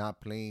 Playing,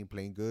 not playing,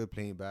 playing good,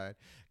 playing bad.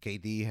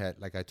 KD had,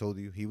 like I told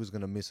you, he was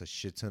going to miss a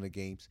shit ton of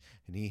games,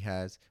 and he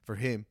has, for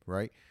him,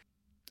 right?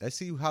 Let's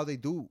see how they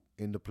do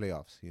in the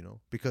playoffs,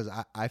 because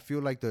I feel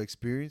like the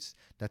experience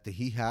that the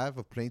Heat have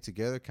of playing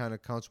together kind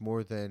of counts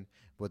more than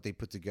what they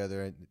put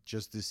together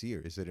just this year.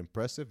 Is it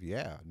impressive?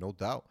 Yeah, no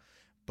doubt.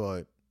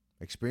 But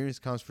experience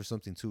counts for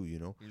something too,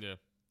 Yeah.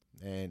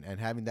 And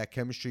having that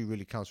chemistry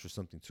really counts for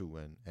something too.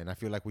 And I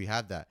feel like we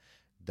have that.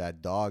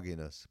 that dog in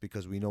us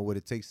because we know what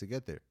it takes to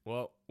get there.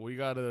 Well, we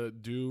gotta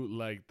do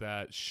like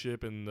that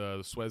ship in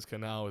the Suez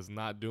Canal is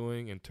not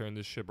doing, and turn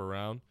this ship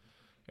around,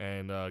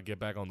 and get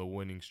back on the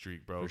winning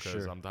streak, bro.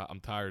 Because I'm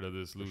tired of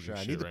this losing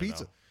shit. I need the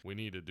pizza. Now. We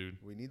need it, dude.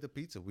 We need the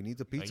pizza. We need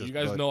the pizza. Like, you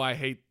guys know I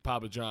hate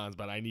Papa John's,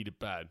 but I need it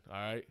bad. All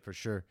right. For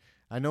sure.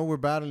 I know we're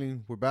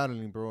battling,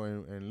 bro.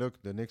 And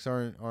look, the Knicks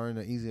aren't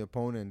an easy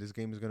opponent. This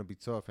game is gonna be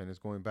tough, and it's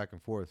going back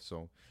and forth.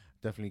 So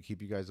definitely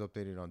keep you guys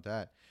updated on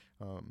that.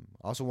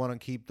 Also want to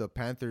keep the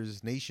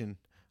Panthers Nation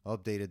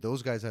updated.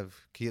 Those guys have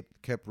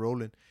kept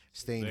rolling,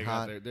 staying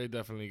hot. They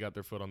definitely got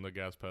their foot on the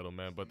gas pedal,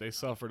 man. But they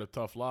suffered a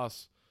tough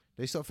loss.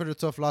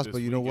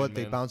 But you know what?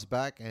 They bounced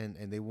back and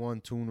they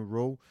won 2 in a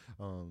row.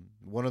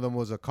 One of them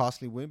was a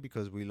costly win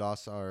because we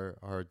lost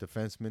our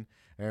defenseman,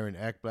 Aaron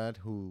Ekblad,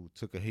 who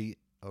took a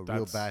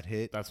real bad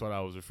hit. That's what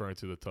I was referring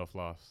to, the tough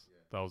loss.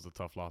 That was the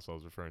tough loss I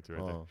was referring to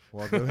right there.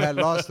 Well, they had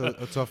lost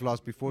a tough loss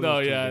before. No,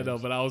 yeah, I know,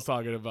 but I was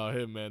talking about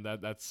him, man.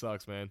 That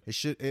sucks, man.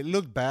 It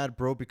looked bad,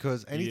 bro,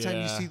 because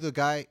anytime you see the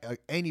guy,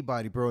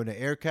 anybody, bro, in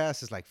the air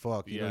cast, it's like,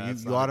 fuck. You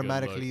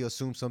automatically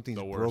assume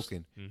something's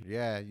broken. Mm-hmm.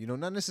 Yeah,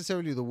 not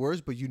necessarily the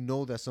worst, but you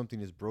know that something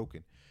is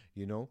broken,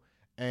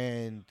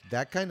 And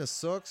that kind of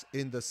sucks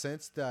in the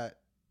sense that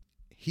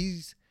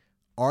he's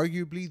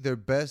arguably their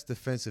best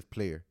defensive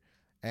player.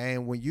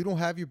 And when you don't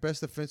have your best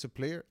defensive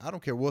player, I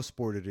don't care what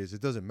sport it is. It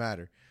doesn't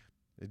matter.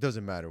 It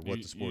doesn't matter what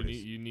the sport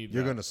is.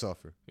 You're going to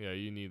suffer. Yeah,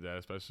 you need that,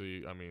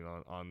 especially, I mean,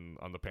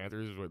 on the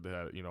Panthers,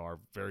 that are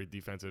very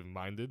defensive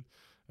minded.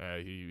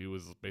 He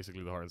was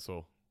basically the heart and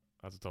soul.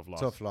 That's a tough loss.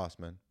 Tough loss,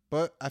 man.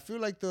 But I feel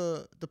like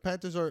the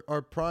Panthers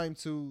are primed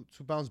to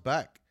bounce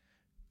back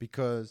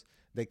because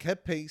they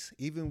kept pace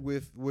even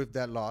with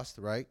that loss,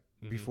 right?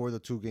 Mm-hmm. Before the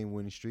 2-game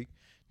winning streak.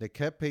 They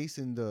kept pace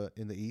in the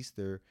East.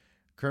 They're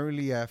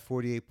currently at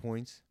 48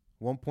 points,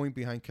 1 point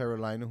behind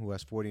Carolina, who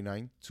has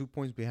 49, 2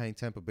 points behind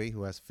Tampa Bay,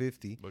 who has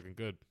 50. Looking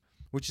good.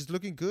 Which is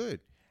looking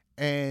good.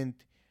 And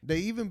they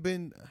even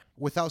been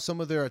without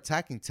some of their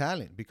attacking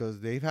talent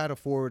because they've had a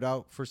forward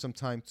out for some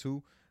time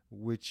too,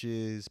 which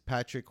is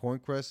Patrick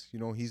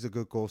Hornqvist. He's a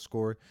good goal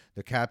scorer.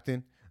 The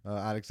captain,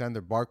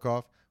 Alexander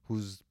Barkov,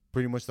 who's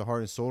pretty much the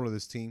heart and soul of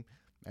this team,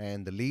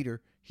 and the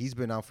leader, he's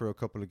been out for a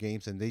couple of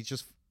games, and they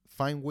just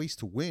find ways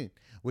to win,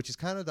 which is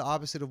kind of the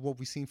opposite of what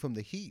we've seen from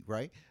the Heat,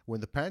 right? When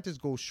the Panthers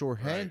go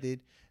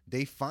shorthanded,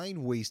 they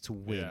find ways to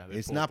win. Yeah,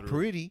 it's not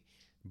pretty,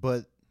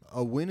 but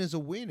a win is a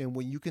win. And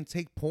when you can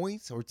take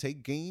points or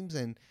take games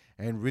and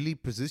really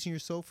position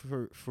yourself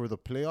for the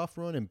playoff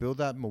run and build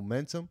that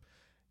momentum,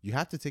 you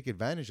have to take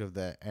advantage of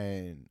that.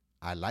 And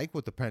I like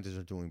what the Panthers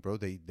are doing, bro.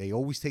 They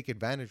always take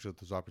advantage of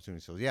those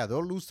opportunities. So, yeah,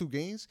 they'll lose 2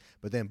 games,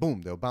 but then,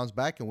 boom, they'll bounce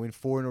back and win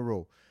 4 in a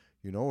row.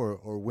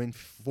 Or win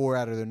 4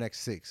 out of the next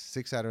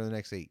 6 out of the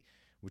next 8,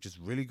 which is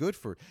really good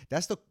for.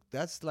 That's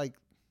like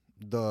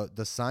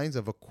the signs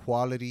of a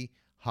quality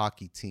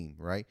hockey team,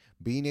 right?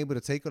 Being able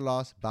to take a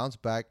loss, bounce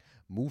back,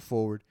 move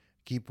forward,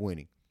 keep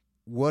winning.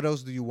 What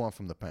else do you want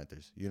from the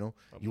Panthers? You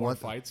want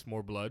fights,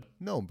 more blood?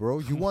 No, bro.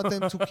 You want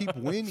them to keep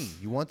winning.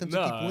 You want them to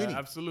keep winning.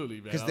 Absolutely,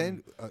 man. Because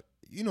then,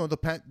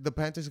 the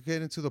Panthers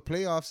get into the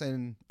playoffs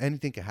and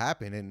anything can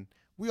happen. And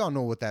we all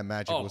know what that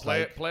magic was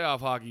like. Playoff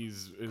hockey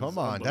is come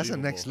on, that's the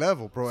next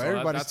level, bro. So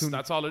everybody's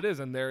that's all it is,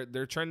 and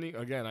they're trending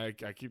again. I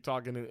keep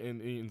talking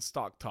in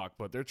stock talk,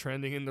 but they're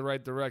trending in the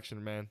right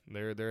direction, man.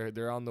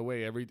 They're on the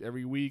way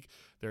every week.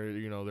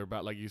 They're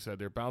about, like you said,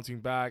 they're bouncing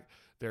back.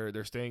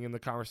 They're staying in the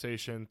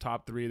conversation.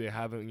 Top 3, they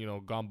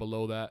haven't gone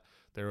below that.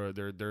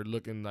 They're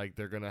looking like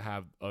they're gonna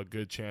have a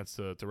good chance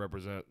to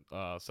represent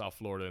South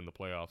Florida in the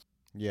playoffs.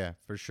 Yeah,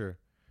 for sure.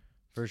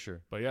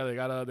 But yeah, they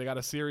got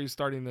a series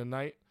starting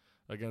tonight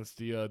against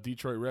the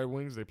Detroit Red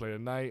Wings. They play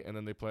tonight, and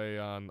then they play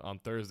on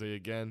Thursday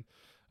again.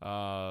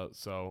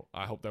 So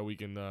I hope that we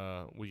can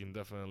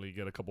definitely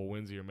get a couple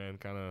wins here, man.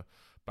 Kind of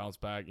bounce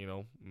back,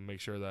 make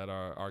sure that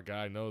our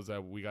guy knows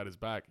that we got his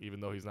back, even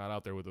though he's not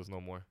out there with us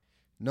no more.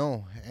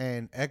 No,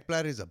 and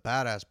Ekblad is a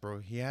badass, bro.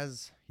 He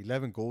has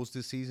 11 goals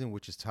this season,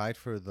 which is tied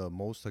for the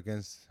most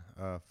against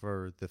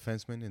for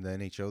defensemen in the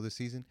NHL this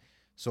season.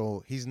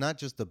 So he's not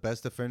just the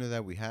best defender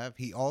that we have.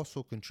 He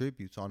also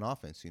contributes on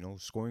offense.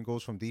 Scoring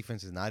goals from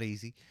defense is not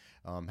easy.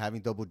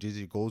 Having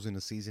double-digit goals in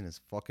a season is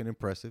fucking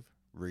impressive,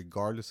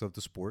 regardless of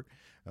the sport,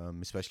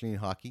 especially in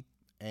hockey.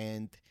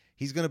 And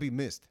he's going to be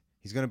missed.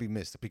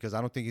 Because I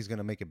don't think he's going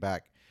to make it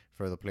back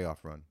for the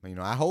playoff run.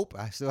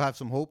 I still have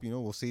some hope.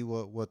 We'll see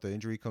what the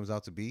injury comes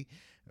out to be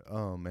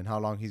and how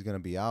long he's going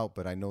to be out.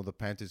 But I know the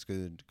Panthers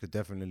could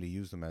definitely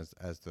use him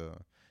as the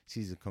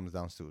season comes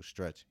down to a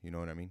stretch. You know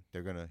what I mean?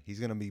 He's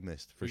gonna be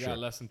missed for sure. We got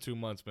less than 2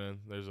 months, man.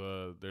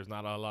 There's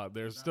not a lot.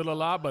 There's still a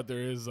lot, but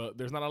there's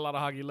not a lot of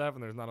hockey left,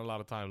 and there's not a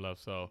lot of time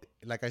left. So,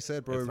 like I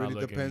said, bro, it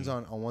really depends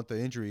on what the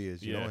injury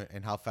is, you know,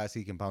 and how fast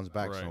he can bounce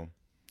back. Right. So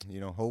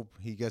hope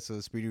he gets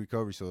a speedy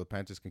recovery so the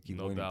Panthers can keep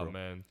winning, no doubt, bro.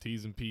 Man.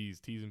 T's and P's.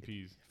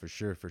 For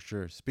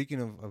sure.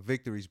 Speaking of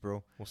victories,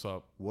 bro. What's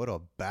up? What a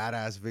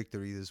badass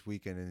victory this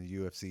weekend in the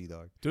UFC,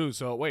 dog. Dude,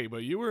 so wait,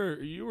 but you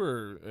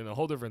were in a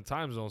whole different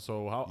time zone.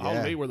 So how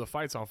late were the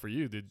fights on for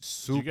you? Did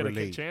you get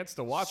a chance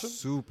to watch them?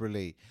 Super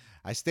late.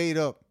 I stayed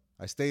up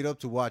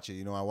to watch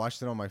it. I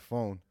watched it on my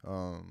phone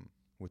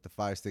with the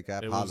Fire Stick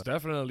app. It was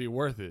definitely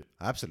worth it.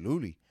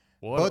 Absolutely.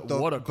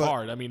 What a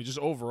card. I mean, just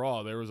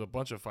overall, there was a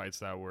bunch of fights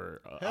that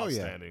were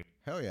outstanding.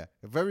 Hell yeah.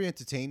 Very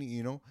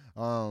entertaining,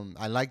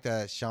 I like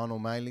that Sean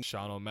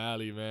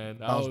O'Malley, man.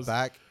 Bounced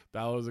back.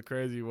 That was a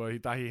crazy one. He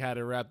thought he had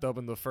it wrapped up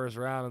in the first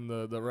round,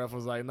 and the ref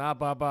was like, nah,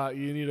 Papa,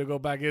 you need to go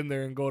back in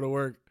there and go to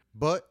work.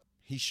 But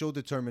he showed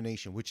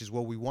determination, which is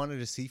what we wanted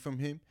to see from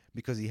him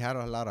because he had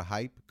a lot of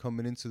hype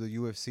coming into the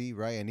UFC,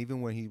 right? And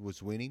even when he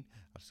was winning,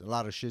 a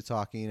lot of shit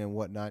talking and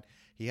whatnot,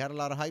 he had a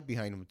lot of hype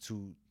behind him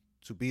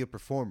to be a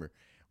performer.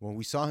 When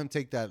we saw him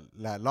take that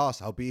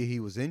loss, albeit he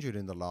was injured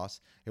in the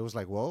loss, it was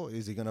like, well,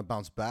 is he going to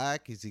bounce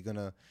back? Is he going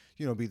to,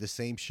 be the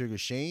same Sugar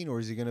Shane, or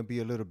is he going to be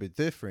a little bit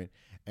different?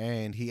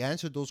 And he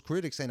answered those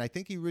critics, and I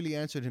think he really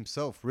answered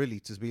himself,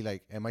 really, to be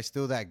like, am I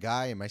still that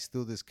guy? Am I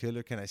still this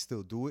killer? Can I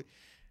still do it?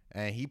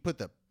 And he put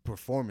the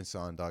performance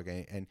on, dog,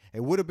 and it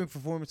would have been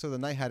performance of the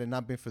night had it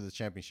not been for the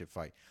championship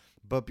fight.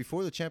 But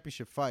before the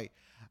championship fight,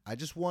 I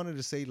just wanted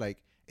to say,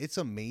 like, it's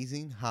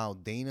amazing how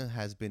Dana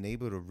has been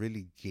able to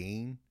really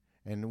gain.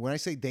 And when I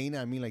say Dana,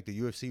 I mean like the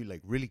UFC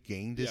like really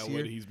gained this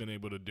year. What he's been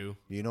able to do.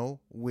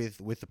 With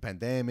the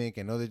pandemic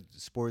and other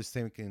sports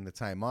taking the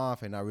time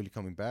off and not really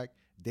coming back.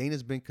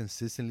 Dana's been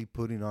consistently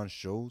putting on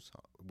shows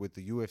with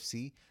the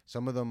UFC.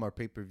 Some of them are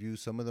pay-per-view.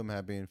 Some of them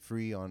have been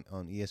free on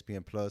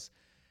ESPN Plus.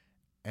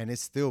 And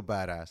it's still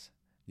badass,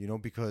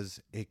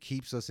 because it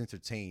keeps us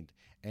entertained.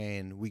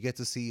 And we get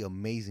to see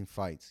amazing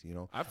fights,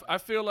 I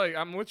feel like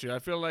I'm with you. I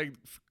feel like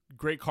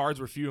great cards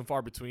were few and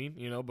far between,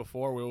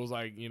 before where it was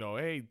like,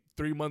 hey,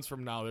 3 months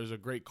from now, there's a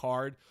great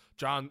card.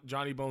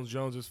 Johnny Bones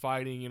Jones is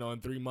fighting,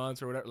 in 3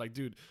 months or whatever. Like,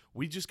 dude,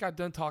 we just got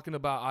done talking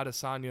about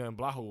Adesanya and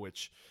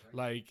Blachowicz.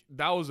 Like,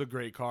 that was a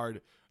great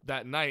card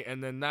that night.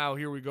 And then now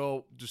here we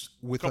go just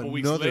with a couple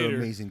weeks later. Another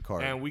amazing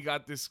card. And we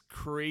got this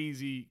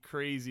crazy,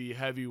 crazy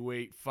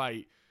heavyweight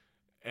fight.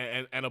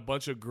 And a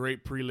bunch of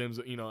great prelims,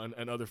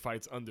 and other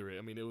fights under it.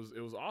 I mean, it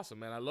was awesome,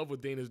 man. I love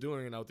what Dana's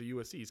doing right now with the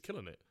UFC. He's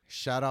killing it.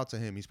 Shout out to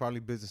him. He's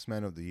probably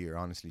businessman of the year,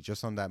 honestly,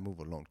 just on that move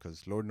alone,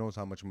 because Lord knows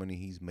how much money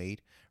he's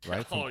made,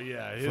 right? From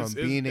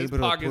being able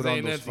to put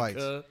on those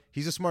fights.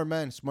 He's a smart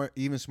man,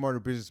 even smarter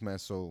businessman.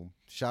 So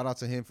shout out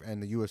to him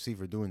and the UFC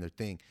for doing their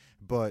thing.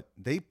 But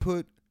they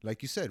put,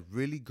 like you said,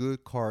 really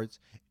good cards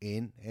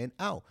in and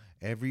out.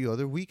 Every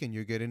other weekend,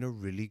 you're getting a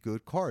really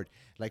good card.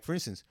 Like, for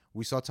instance,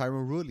 we saw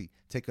Tyron Woodley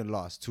take a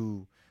loss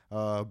to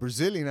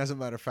Brazilian, as a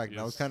matter of fact.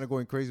 Yes. I was kind of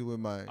going crazy with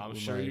my I'm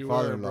sure you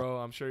were, bro.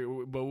 I'm sure you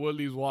were. But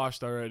Woodley's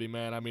washed already,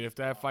 man. I mean, if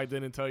that fight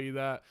didn't tell you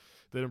that,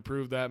 didn't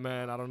prove that,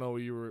 man, I don't know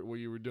what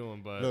you were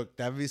doing. But look,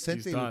 that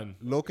Vicente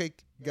Luque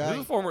guy.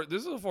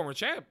 This is a former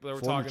champ that we're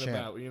talking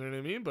about. You know what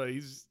I mean? But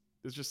it's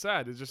just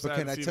sad. It's just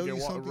sad to see him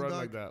get run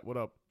like that. What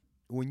up?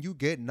 When you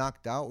get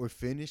knocked out or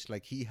finished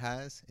like he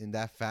has in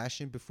that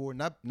fashion before,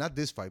 not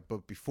this fight,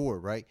 but before,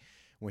 right?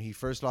 When he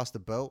first lost the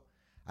belt,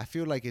 I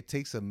feel like it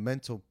takes a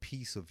mental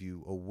piece of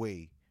you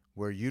away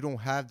where you don't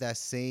have that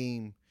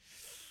same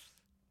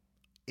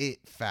it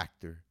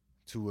factor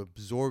to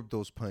absorb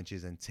those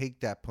punches and take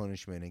that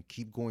punishment and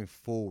keep going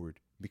forward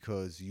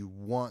because you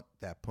want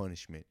that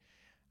punishment.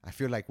 I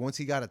feel like once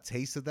he got a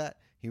taste of that,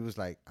 he was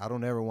like, I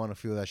don't ever want to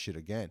feel that shit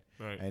again.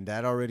 Right. And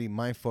that already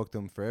mind-fucked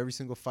him for every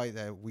single fight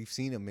that we've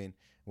seen him in,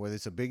 whether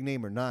it's a big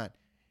name or not.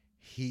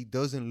 He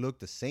doesn't look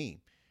the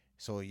same.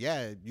 So,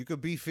 yeah, you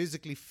could be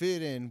physically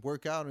fit and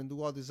work out and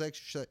do all this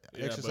exercise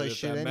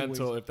shit anyways.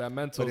 If that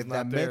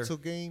mental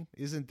game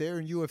isn't there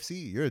in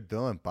UFC, you're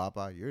done,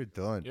 Papa. You're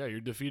done. Yeah, you're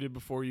defeated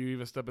before you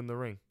even step in the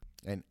ring.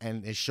 And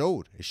it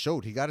showed. It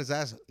showed. He got his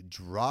ass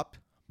dropped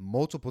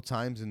multiple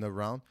times in the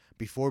round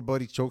before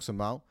Buddy chokes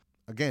him out.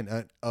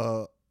 Again,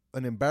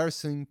 an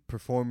embarrassing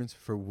performance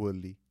for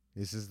Woodley.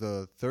 This is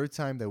the third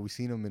time that we've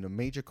seen him in a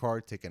major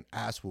card take an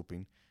ass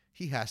whooping.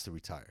 He has to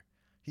retire.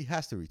 He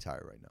has to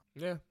retire right now.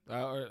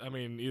 Yeah. I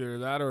mean, either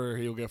that or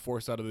he'll get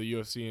forced out of the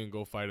UFC and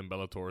go fight in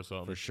Bellator or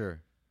something. For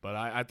sure. But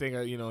I think,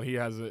 he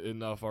has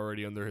enough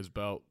already under his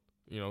belt.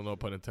 No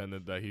pun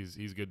intended, that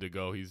he's good to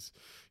go. He's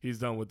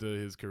done with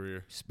his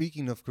career.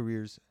 Speaking of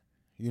careers,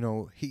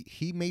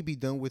 he may be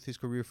done with his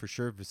career for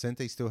sure.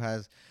 Vicente still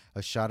has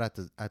a shot at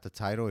the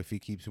title if he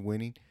keeps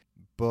winning.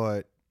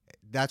 But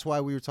that's why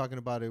we were talking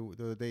about it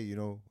the other day,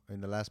 in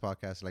the last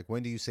podcast. Like,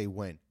 when do you say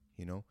when?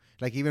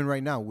 Like even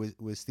right now with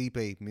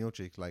Stipe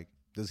Miocic, like,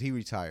 does he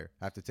retire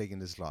after taking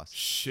this loss?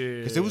 Shit,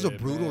 because it was a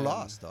brutal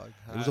loss, dog.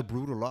 It was a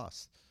brutal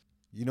loss.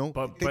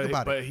 But think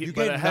about it.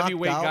 But a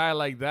heavyweight guy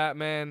like that,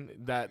 man,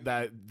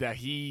 that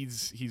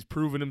he's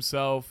proven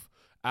himself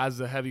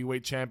as a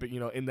heavyweight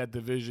champion, in that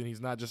division.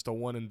 He's not just a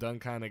one and done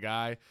kind of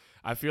guy.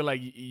 I feel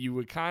like you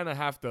would kind of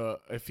have to,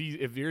 if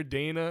you're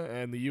Dana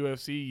and the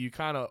UFC, you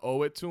kind of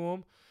owe it to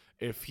him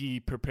if he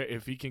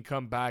can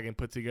come back and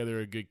put together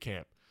a good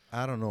camp.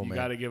 I don't know, man. You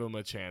got to give him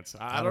a chance.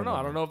 I don't know.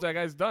 I don't know if that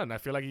guy's done. I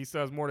feel like he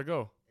still has more to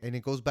go. And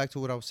it goes back to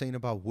what I was saying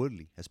about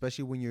Woodley,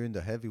 especially when you're in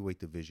the heavyweight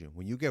division.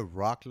 When you get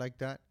rocked like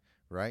that,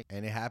 right,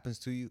 and it happens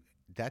to you,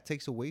 that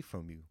takes away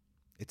from you.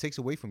 It takes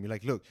away from you.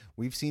 Like, look,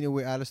 we've seen it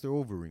with Alistair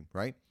Overeem,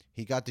 right?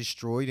 He got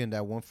destroyed in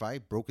that one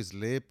fight, broke his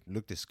lip,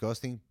 looked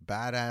disgusting,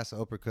 badass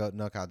uppercut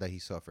knockout that he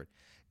suffered.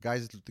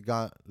 Guys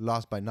got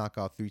lost by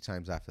knockout 3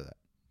 times after that.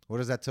 What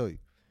does that tell you?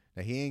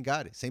 That he ain't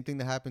got it. Same thing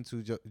that happened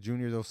to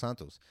Junior Dos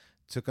Santos.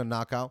 Took a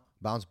knockout,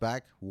 bounced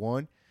back,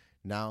 won.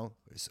 Now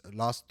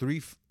lost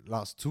 2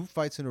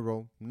 fights in a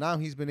row. Now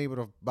he's been able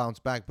to bounce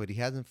back, but he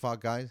hasn't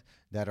fought guys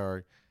that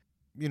are,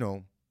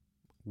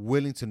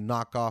 willing to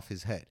knock off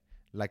his head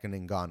like an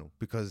Ngannou.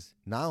 Because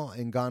now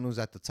Ngannou's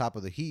at the top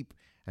of the heap,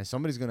 and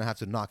somebody's gonna have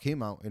to knock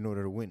him out in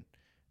order to win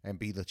and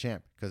be the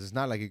champ. Because it's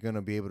not like you're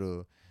gonna be able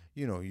to,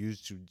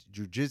 use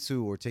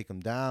jiu-jitsu or take him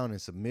down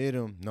and submit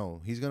him.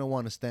 No, he's gonna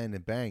want to stand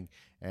and bang.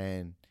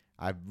 And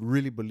I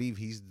really believe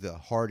he's the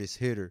hardest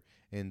hitter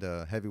in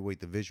the heavyweight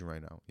division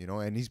right now,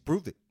 and he's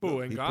proved it. Who,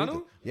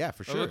 Ngannou? Yeah,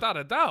 for sure. Without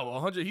a doubt,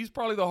 100. He's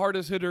probably the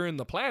hardest hitter in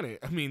the planet.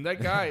 I mean, that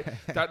guy.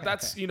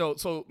 that's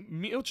So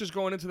Miocic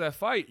going into that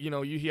fight,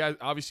 he has,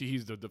 obviously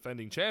he's the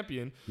defending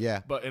champion.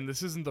 Yeah. And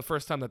this isn't the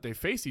first time that they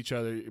faced each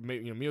other.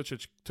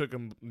 Miocic took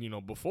him,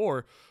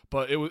 before,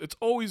 but it's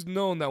always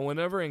known that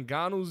whenever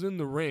Ngannou's in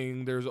the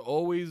ring, there's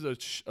always a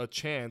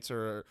chance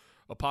or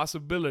a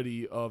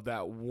possibility of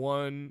that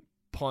one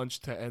punch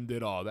to end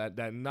it all.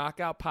 That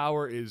knockout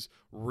power is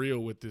real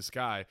with this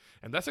guy,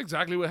 and that's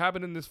exactly what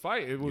happened in this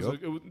fight.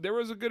 There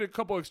was a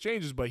couple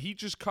exchanges, but he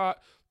just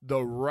caught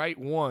the right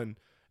one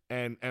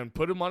and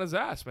put him on his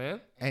ass,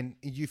 man. And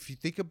if you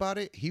think about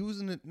it, he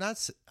was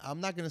I'm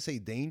not gonna say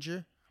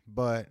danger,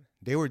 but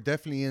they were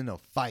definitely in a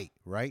fight,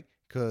 right?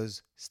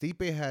 Because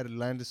Stipe had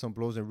landed some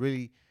blows and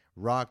really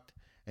rocked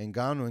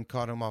Ngannou and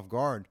caught him off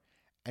guard,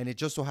 and it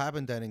just so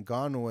happened that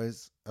Ngannou,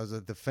 as a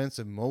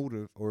defensive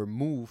motive or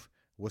move,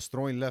 was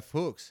throwing left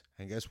hooks,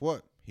 and guess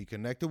what? He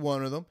connected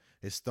one of them.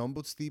 It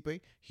stumbled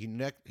Stipe.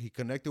 He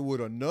connected with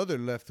another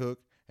left hook,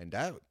 and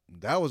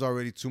that was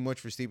already too much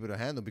for Stipe to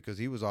handle because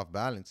he was off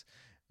balance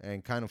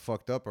and kind of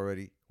fucked up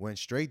already. Went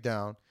straight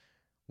down.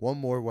 One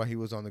more while he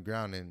was on the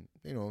ground, and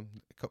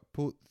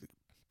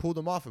pulled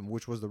him off him,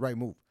 which was the right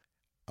move.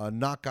 A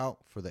knockout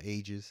for the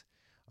ages,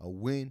 a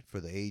win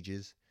for the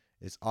ages.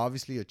 It's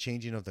obviously a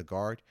changing of the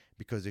guard,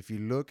 because if you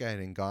look at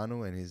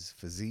Ngannou and his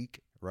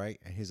physique,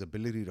 right, and his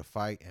ability to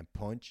fight and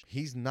punch,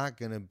 he's not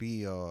gonna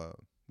be a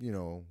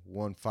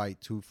 1 fight,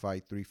 2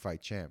 fight, 3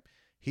 fight champ.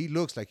 He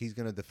looks like he's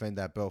gonna defend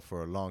that belt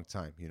for a long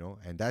time,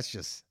 and that's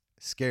just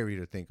scary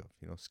to think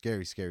of,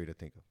 scary to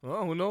think of.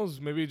 Well, who knows?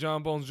 Maybe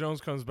John Bones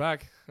Jones comes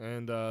back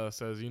and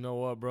says, you know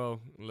what, bro,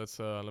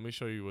 let me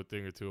show you a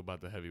thing or two about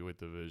the heavyweight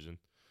division,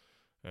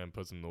 and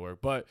puts him to work.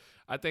 But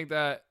I think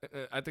that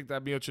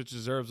Miocic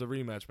deserves a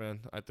rematch, man.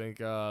 I think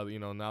now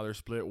they're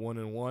split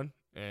 1-1.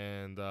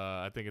 And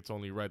I think it's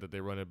only right that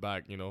they run it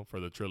back, for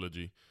the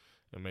trilogy,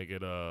 and make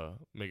it a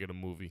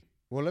movie.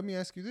 Well, let me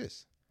ask you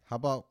this: how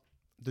about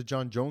the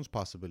John Jones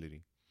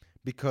possibility?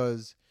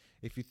 Because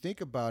if you think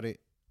about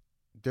it,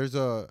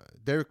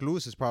 Derek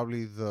Lewis is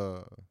probably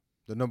the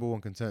number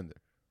 1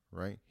 contender,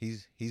 right?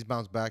 He's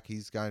bounced back.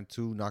 He's gotten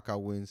 2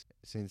 knockout wins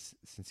since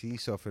he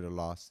suffered a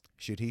loss.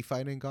 Should he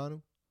fight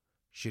Ngannou?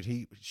 Should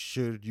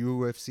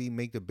UFC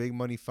make the big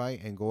money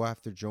fight and go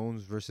after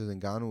Jones versus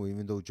Ngannou,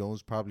 even though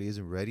Jones probably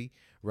isn't ready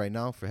right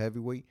now for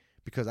heavyweight?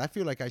 Because I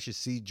feel like I should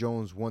see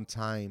Jones one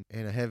time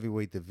in a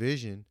heavyweight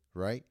division,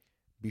 right,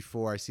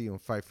 before I see him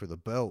fight for the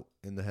belt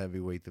in the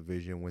heavyweight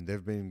division, when there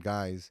have been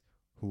guys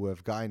who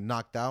have gotten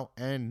knocked out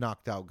and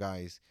knocked out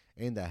guys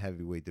in that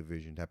heavyweight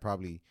division that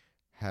probably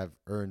have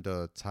earned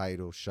a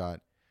title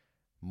shot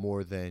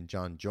more than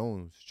John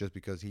Jones just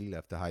because he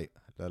left the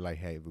light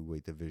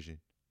heavyweight division.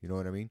 You know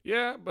what I mean?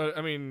 Yeah, but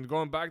I mean,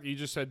 going back, you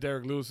just said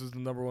Derek Lewis is the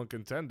number 1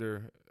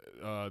 contender.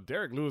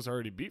 Derek Lewis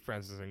already beat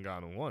Francis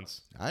Ngannou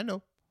once. I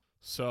know.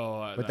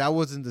 So, but that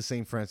wasn't the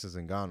same Francis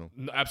Ngannou.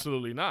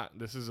 Absolutely not.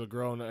 This is a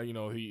grown.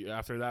 He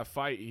after that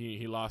fight,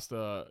 he lost.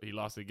 He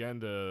lost again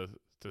to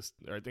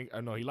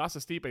he lost to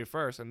Stipe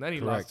first, and then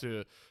he lost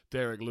to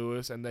Derek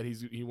Lewis, and then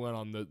he went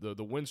on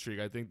the win streak.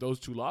 I think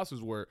those 2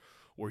 losses were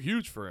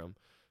huge for him.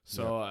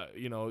 So,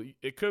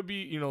 it could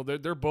be,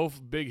 they're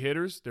both big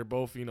hitters. They're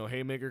both,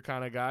 haymaker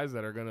kind of guys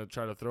that are going to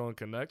try to throw and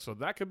connect. So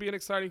that could be an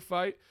exciting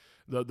fight.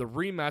 The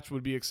rematch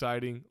would be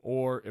exciting.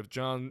 Or if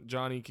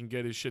Johnny can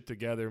get his shit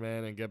together,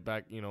 man, and get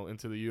back,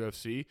 into the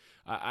UFC,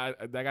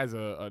 that guy's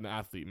an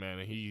athlete, man.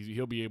 And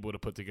he'll be able to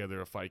put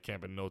together a fight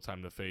camp in no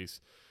time to face.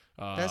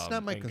 That's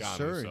not my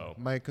concern. So.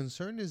 My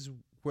concern is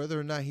whether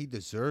or not he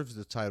deserves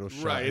the title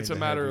shot. Right, it's a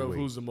matter of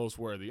who's the most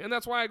worthy. And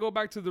that's why I go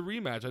back to the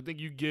rematch. I think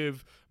you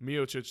give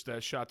Miocic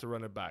that shot to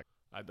run it back.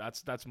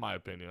 That's my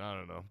opinion. I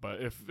don't know. But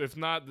if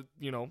not,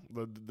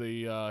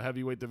 the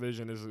heavyweight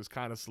division is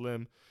kind of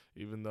slim,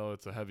 even though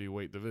it's a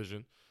heavyweight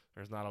division.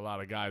 there's not a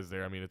lot of guys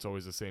there. I mean, it's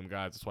always the same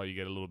guys. That's why you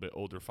get a little bit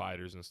older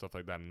fighters and stuff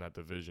like that in that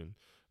division.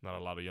 Not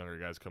a lot of younger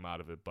guys come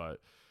out of it, but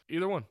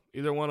either one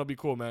will be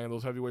cool, man.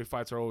 Those heavyweight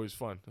fights are always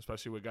fun,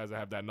 especially with guys that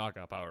have that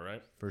knockout power,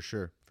 right? For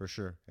sure.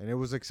 And it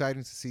was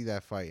exciting to see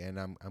that fight, and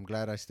I'm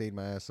glad I stayed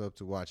my ass up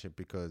to watch it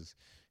because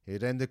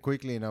it ended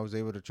quickly, and I was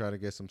able to try to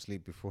get some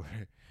sleep before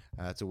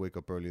I had to wake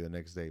up early the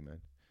next day, man.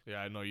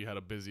 Yeah, I know you had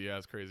a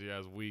busy-ass,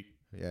 crazy-ass week.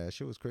 Yeah, that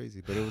shit was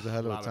crazy, but it was a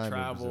hell of a time. A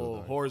lot of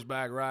travel,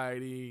 horseback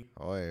riding.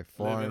 Oh, yeah,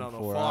 living on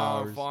a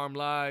farm, farm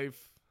life.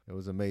 It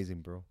was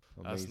amazing, bro.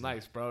 Amazing. That's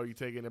nice, bro. You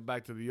taking it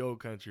back to the old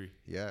country.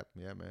 Yeah,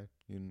 man.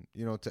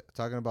 You know,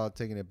 talking about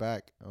taking it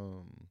back,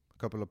 a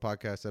couple of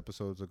podcast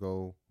episodes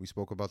ago, we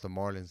spoke about the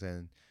Marlins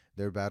and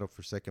their battle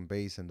for second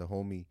base and the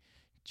homie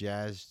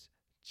Jazz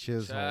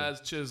Chisholm. No,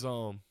 it's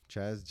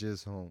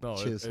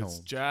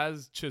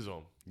Jazz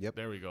Chisholm. Yep.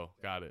 There we go.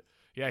 Got it.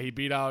 Yeah, he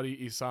beat out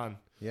Isan.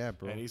 Yeah,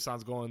 bro. And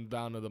Isan's going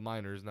down to the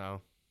minors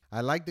now.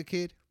 I like the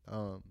kid.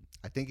 I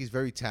think he's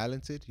very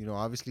talented. You know,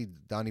 obviously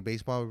Donnie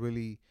Baseball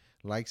really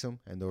likes him,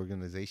 and the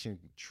organization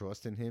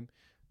trusts in him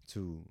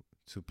to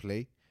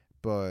play.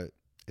 But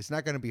it's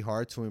not going to be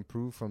hard to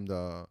improve from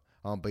the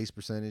on-base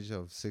percentage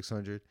of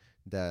 600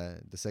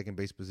 that the second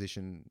base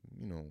position,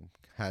 you know,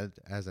 had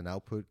as an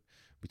output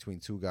between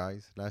two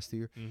guys last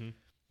year. Mm-hmm.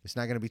 It's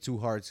not going to be too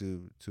hard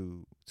to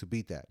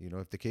beat that. You know,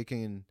 if the kid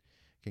can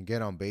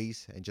get on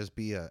base and just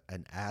be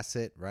an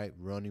asset, right?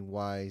 Running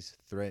wise,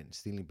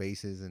 stealing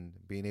bases, and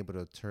being able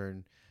to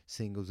turn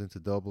singles into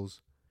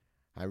doubles.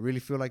 I really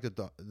feel like the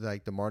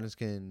Marlins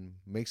can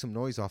make some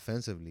noise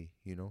offensively,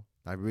 you know?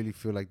 I really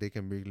feel like they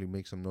can really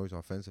make some noise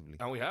offensively.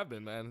 And we have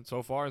been, man.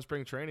 So far in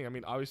spring training, I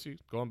mean, obviously,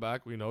 going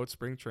back, we know it's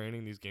spring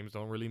training. These games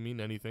don't really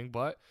mean anything,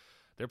 but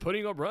they're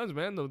putting up runs,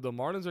 man. The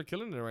Marlins are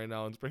killing it right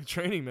now in spring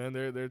training, man.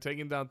 They're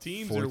taking down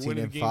teams. They're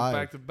winning games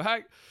back to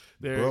back.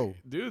 They're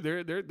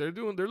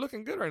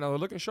looking good right now. They're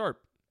looking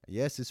sharp.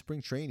 Yes, it's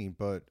spring training,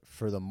 but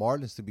for the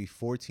Marlins to be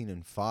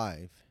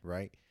 14-5,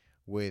 right,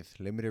 with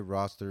limited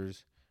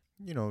rosters,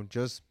 you know,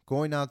 just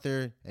going out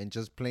there and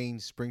just playing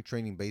spring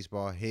training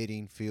baseball,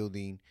 hitting,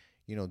 fielding,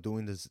 you know,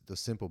 doing the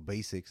simple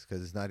basics,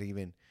 because it's not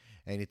even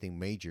anything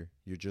major.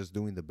 You're just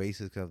doing the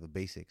basics of the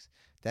basics.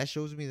 That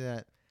shows me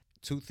that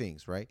two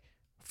things, right?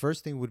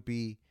 First thing would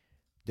be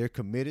they're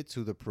committed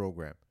to the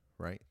program,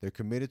 right? They're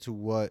committed to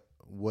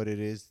what it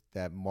is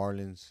that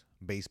Marlins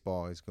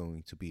baseball is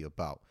going to be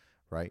about,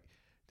 right?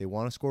 They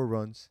want to score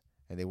runs,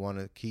 and they want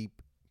to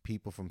keep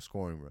people from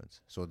scoring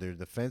runs. So they're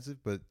defensive,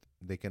 but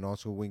they can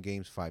also win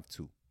games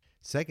 5-2.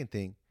 Second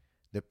thing,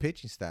 the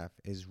pitching staff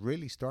is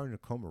really starting to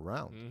come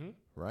around,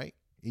 right?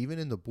 Even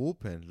in the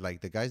bullpen,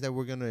 like the guys that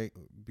we're going to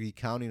be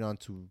counting on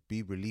to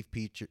be relief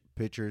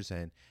pitchers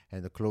and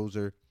the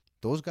closer,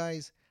 those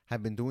guys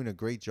have been doing a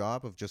great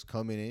job of just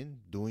coming in,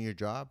 doing your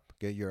job,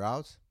 get your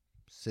outs,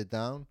 sit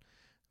down,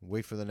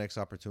 wait for the next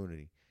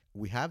opportunity.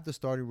 We have the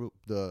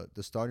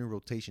starting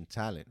rotation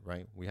talent,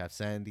 right? We have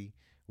Sandy,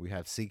 we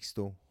have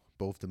Sixto,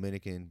 both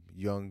Dominican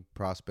young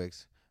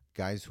prospects,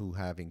 guys who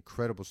have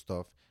incredible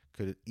stuff,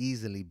 could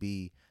easily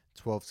be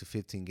 12 to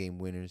 15 game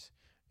winners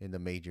in the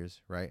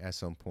majors, right, at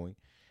some point.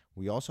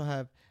 We also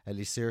have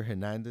Eliezer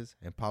Hernandez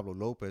and Pablo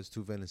Lopez,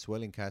 two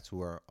Venezuelan cats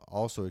who are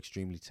also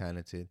extremely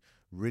talented,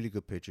 really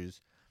good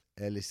pitchers.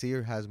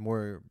 Eliezer has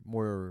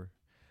more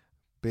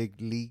big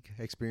league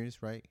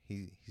experience, right?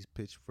 He's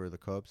pitched for the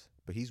Cubs,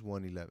 but he's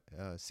won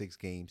 6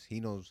 games.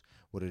 He knows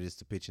what it is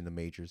to pitch in the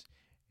majors,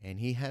 and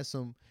he has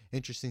some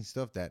interesting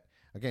stuff that,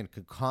 again,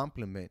 could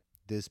complement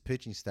this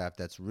pitching staff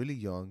that's really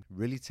young,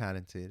 really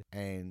talented,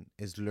 and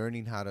is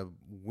learning how to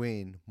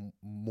win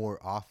more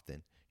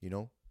often, you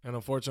know? And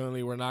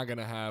unfortunately, we're not going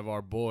to have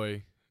our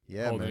boy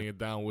holding it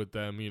down with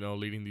them, you know,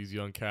 leading these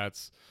young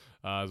cats.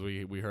 As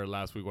we heard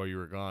last week while you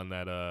were gone,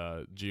 that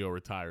Gio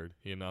retired.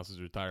 He announced his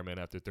retirement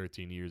after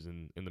 13 years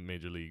in the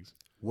major leagues.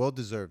 Well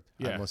deserved,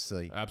 I must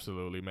say.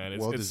 Absolutely, man.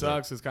 It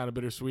sucks. It's kind of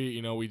bittersweet.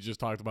 You know, we just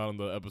talked about in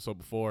the episode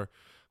before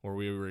where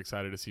we were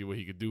excited to see what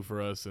he could do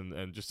for us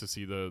and just to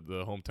see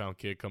the hometown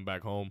kid come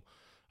back home.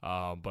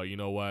 But you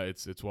know what?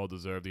 It's well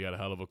deserved. He had a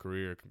hell of a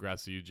career.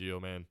 Congrats to you,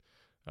 Gio, man.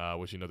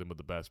 Wish you nothing but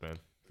the best, man.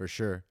 For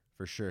sure.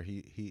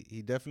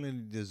 He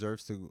definitely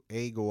deserves to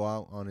go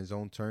out on his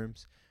own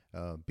terms,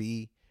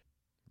 B,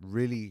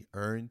 really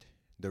earned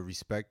the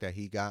respect that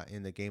he got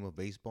in the game of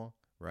baseball,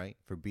 right?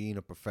 For being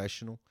a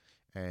professional,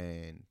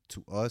 and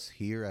to us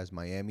here as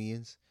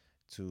Miamians,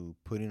 to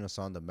putting us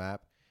on the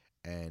map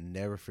and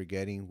never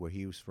forgetting where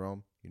he was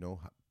from, you know,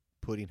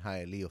 putting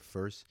Hialeah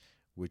first,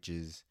 which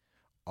is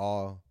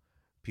all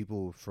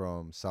people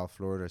from South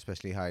Florida,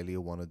 especially Hialeah,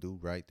 want to do,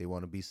 right? They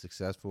want to be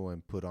successful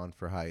and put on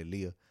for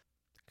Hialeah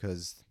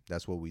because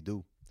that's what we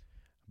do.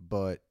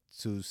 But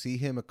to see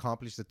him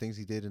accomplish the things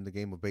he did in the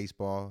game of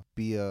baseball,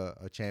 be a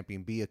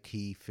champion, be a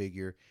key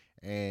figure,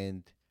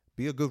 and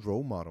be a good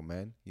role model,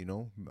 man. You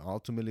know,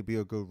 ultimately be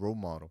a good role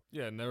model.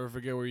 Yeah, never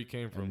forget where you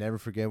came from. And never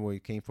forget where he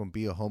came from.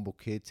 Be a humble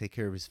kid. Take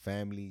care of his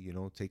family, you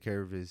know, take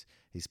care of his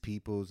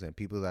peoples and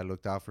people that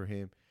looked out for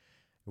him.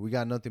 We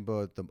got nothing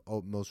but the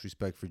utmost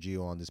respect for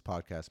Gio on this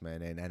podcast,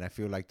 man. And I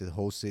feel like the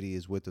whole city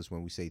is with us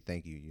when we say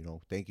thank you. You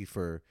know, thank you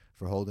for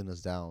holding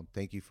us down.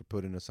 Thank you for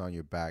putting us on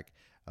your back.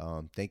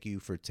 Thank you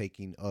for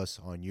taking us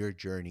on your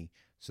journey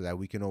so that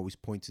we can always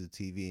point to the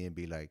TV and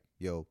be like,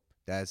 yo,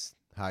 that's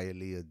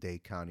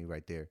Hialeah-Dade County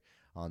right there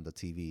on the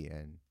TV.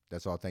 And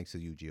that's all thanks to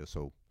you, Gio.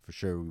 So for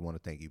sure, we want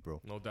to thank you,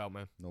 bro. No doubt,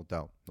 man. No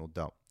doubt.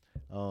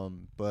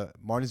 But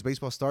Marlins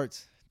baseball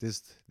starts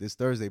this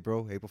Thursday,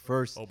 bro, April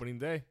 1st. Opening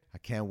day. I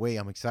can't wait.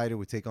 I'm excited.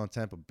 We take on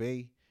Tampa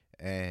Bay,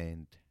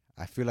 and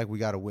I feel like we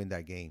got to win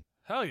that game.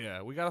 Hell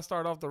yeah. We got to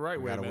start off the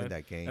right way, man. We got to win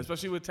that game.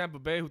 Especially with Tampa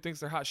Bay, who thinks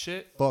they're hot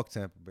shit. Fuck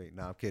Tampa Bay.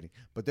 Nah, I'm kidding.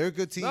 But they're a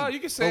good team. No, you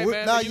can say it,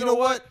 man. Nah, you know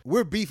what?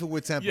 We're beefing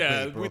with Tampa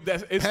Bay, bro.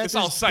 It's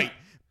on sight.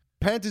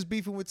 Panthers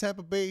beefing with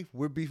Tampa Bay.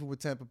 We're beefing with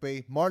Tampa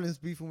Bay. Marlins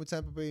beefing with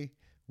Tampa Bay.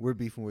 We're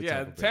beefing with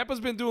Tampa Bay. Yeah, Tampa's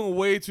been doing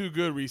way too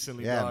good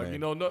recently, dog.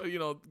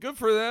 Man. Good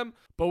for them,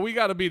 but we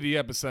got to be the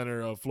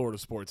epicenter of Florida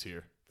sports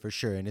here. For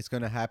sure, and it's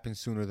going to happen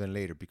sooner than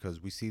later because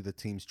we see the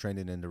teams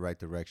trending in the right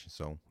direction.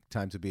 So,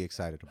 time to be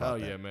excited about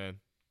that. Hell yeah, man.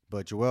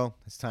 But, Joel,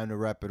 it's time to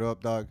wrap it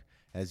up, dog.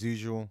 As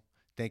usual,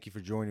 thank you for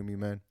joining me,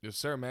 man. Yes,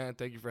 sir, man.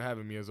 Thank you for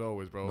having me as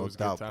always, bro. No it was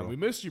doubt, a good time. bro. We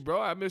missed you,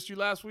 bro. I missed you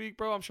last week,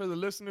 bro. I'm sure the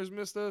listeners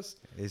missed us.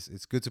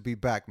 It's good to be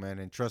back, man.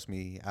 And trust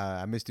me,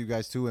 I missed you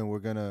guys too, and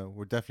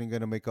we're definitely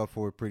gonna make up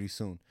for it pretty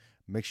soon.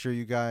 Make sure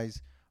you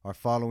guys are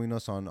following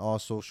us on all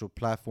social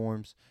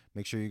platforms.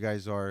 Make sure you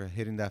guys are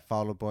hitting that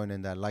follow button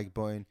and that like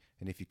button.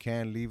 And if you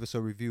can, leave us a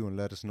review and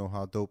let us know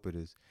how dope it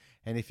is.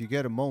 And if you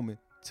get a moment,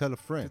 tell a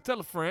friend. To tell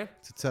a friend.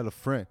 To tell a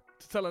friend.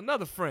 To tell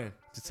another friend.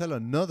 To tell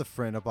another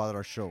friend about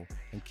our show.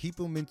 And keep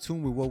them in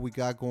tune with what we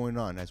got going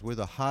on, as we're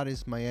the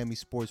hottest Miami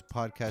sports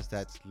podcast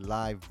that's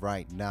live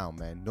right now,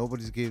 man.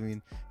 Nobody's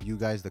giving you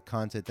guys the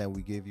content that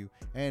we give you.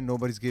 And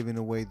nobody's giving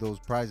away those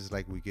prizes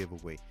like we give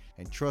away.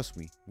 And trust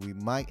me, we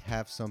might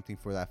have something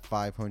for that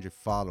 500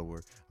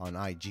 follower on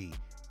IG.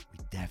 We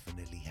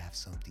definitely have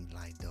something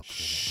lined up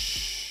for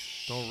that.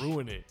 Don't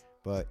ruin it.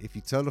 But if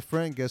you tell a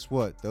friend, guess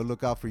what? They'll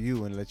look out for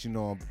you and let you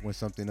know when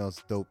something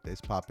else dope is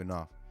popping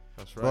off.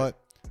 That's right. But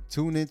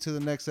tune into the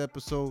next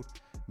episode.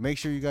 Make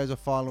sure you guys are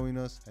following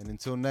us. And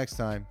until next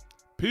time,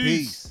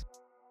 peace.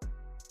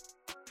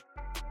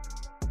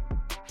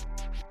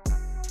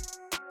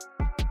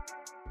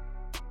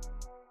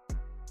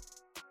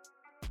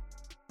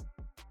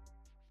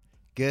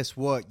 Guess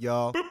what,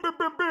 y'all?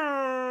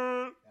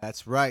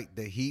 That's right.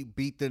 The Heat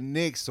beat the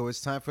Knicks, so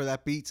it's time for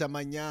that pizza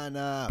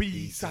mañana.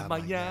 Pizza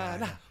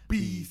mañana.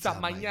 Pizza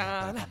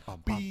mañana.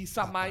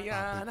 Pizza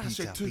mañana.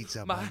 Straight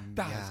to my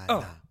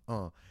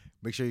thighs.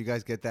 Make sure you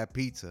guys get that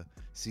pizza.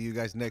 See you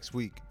guys next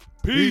week.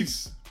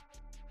 Peace.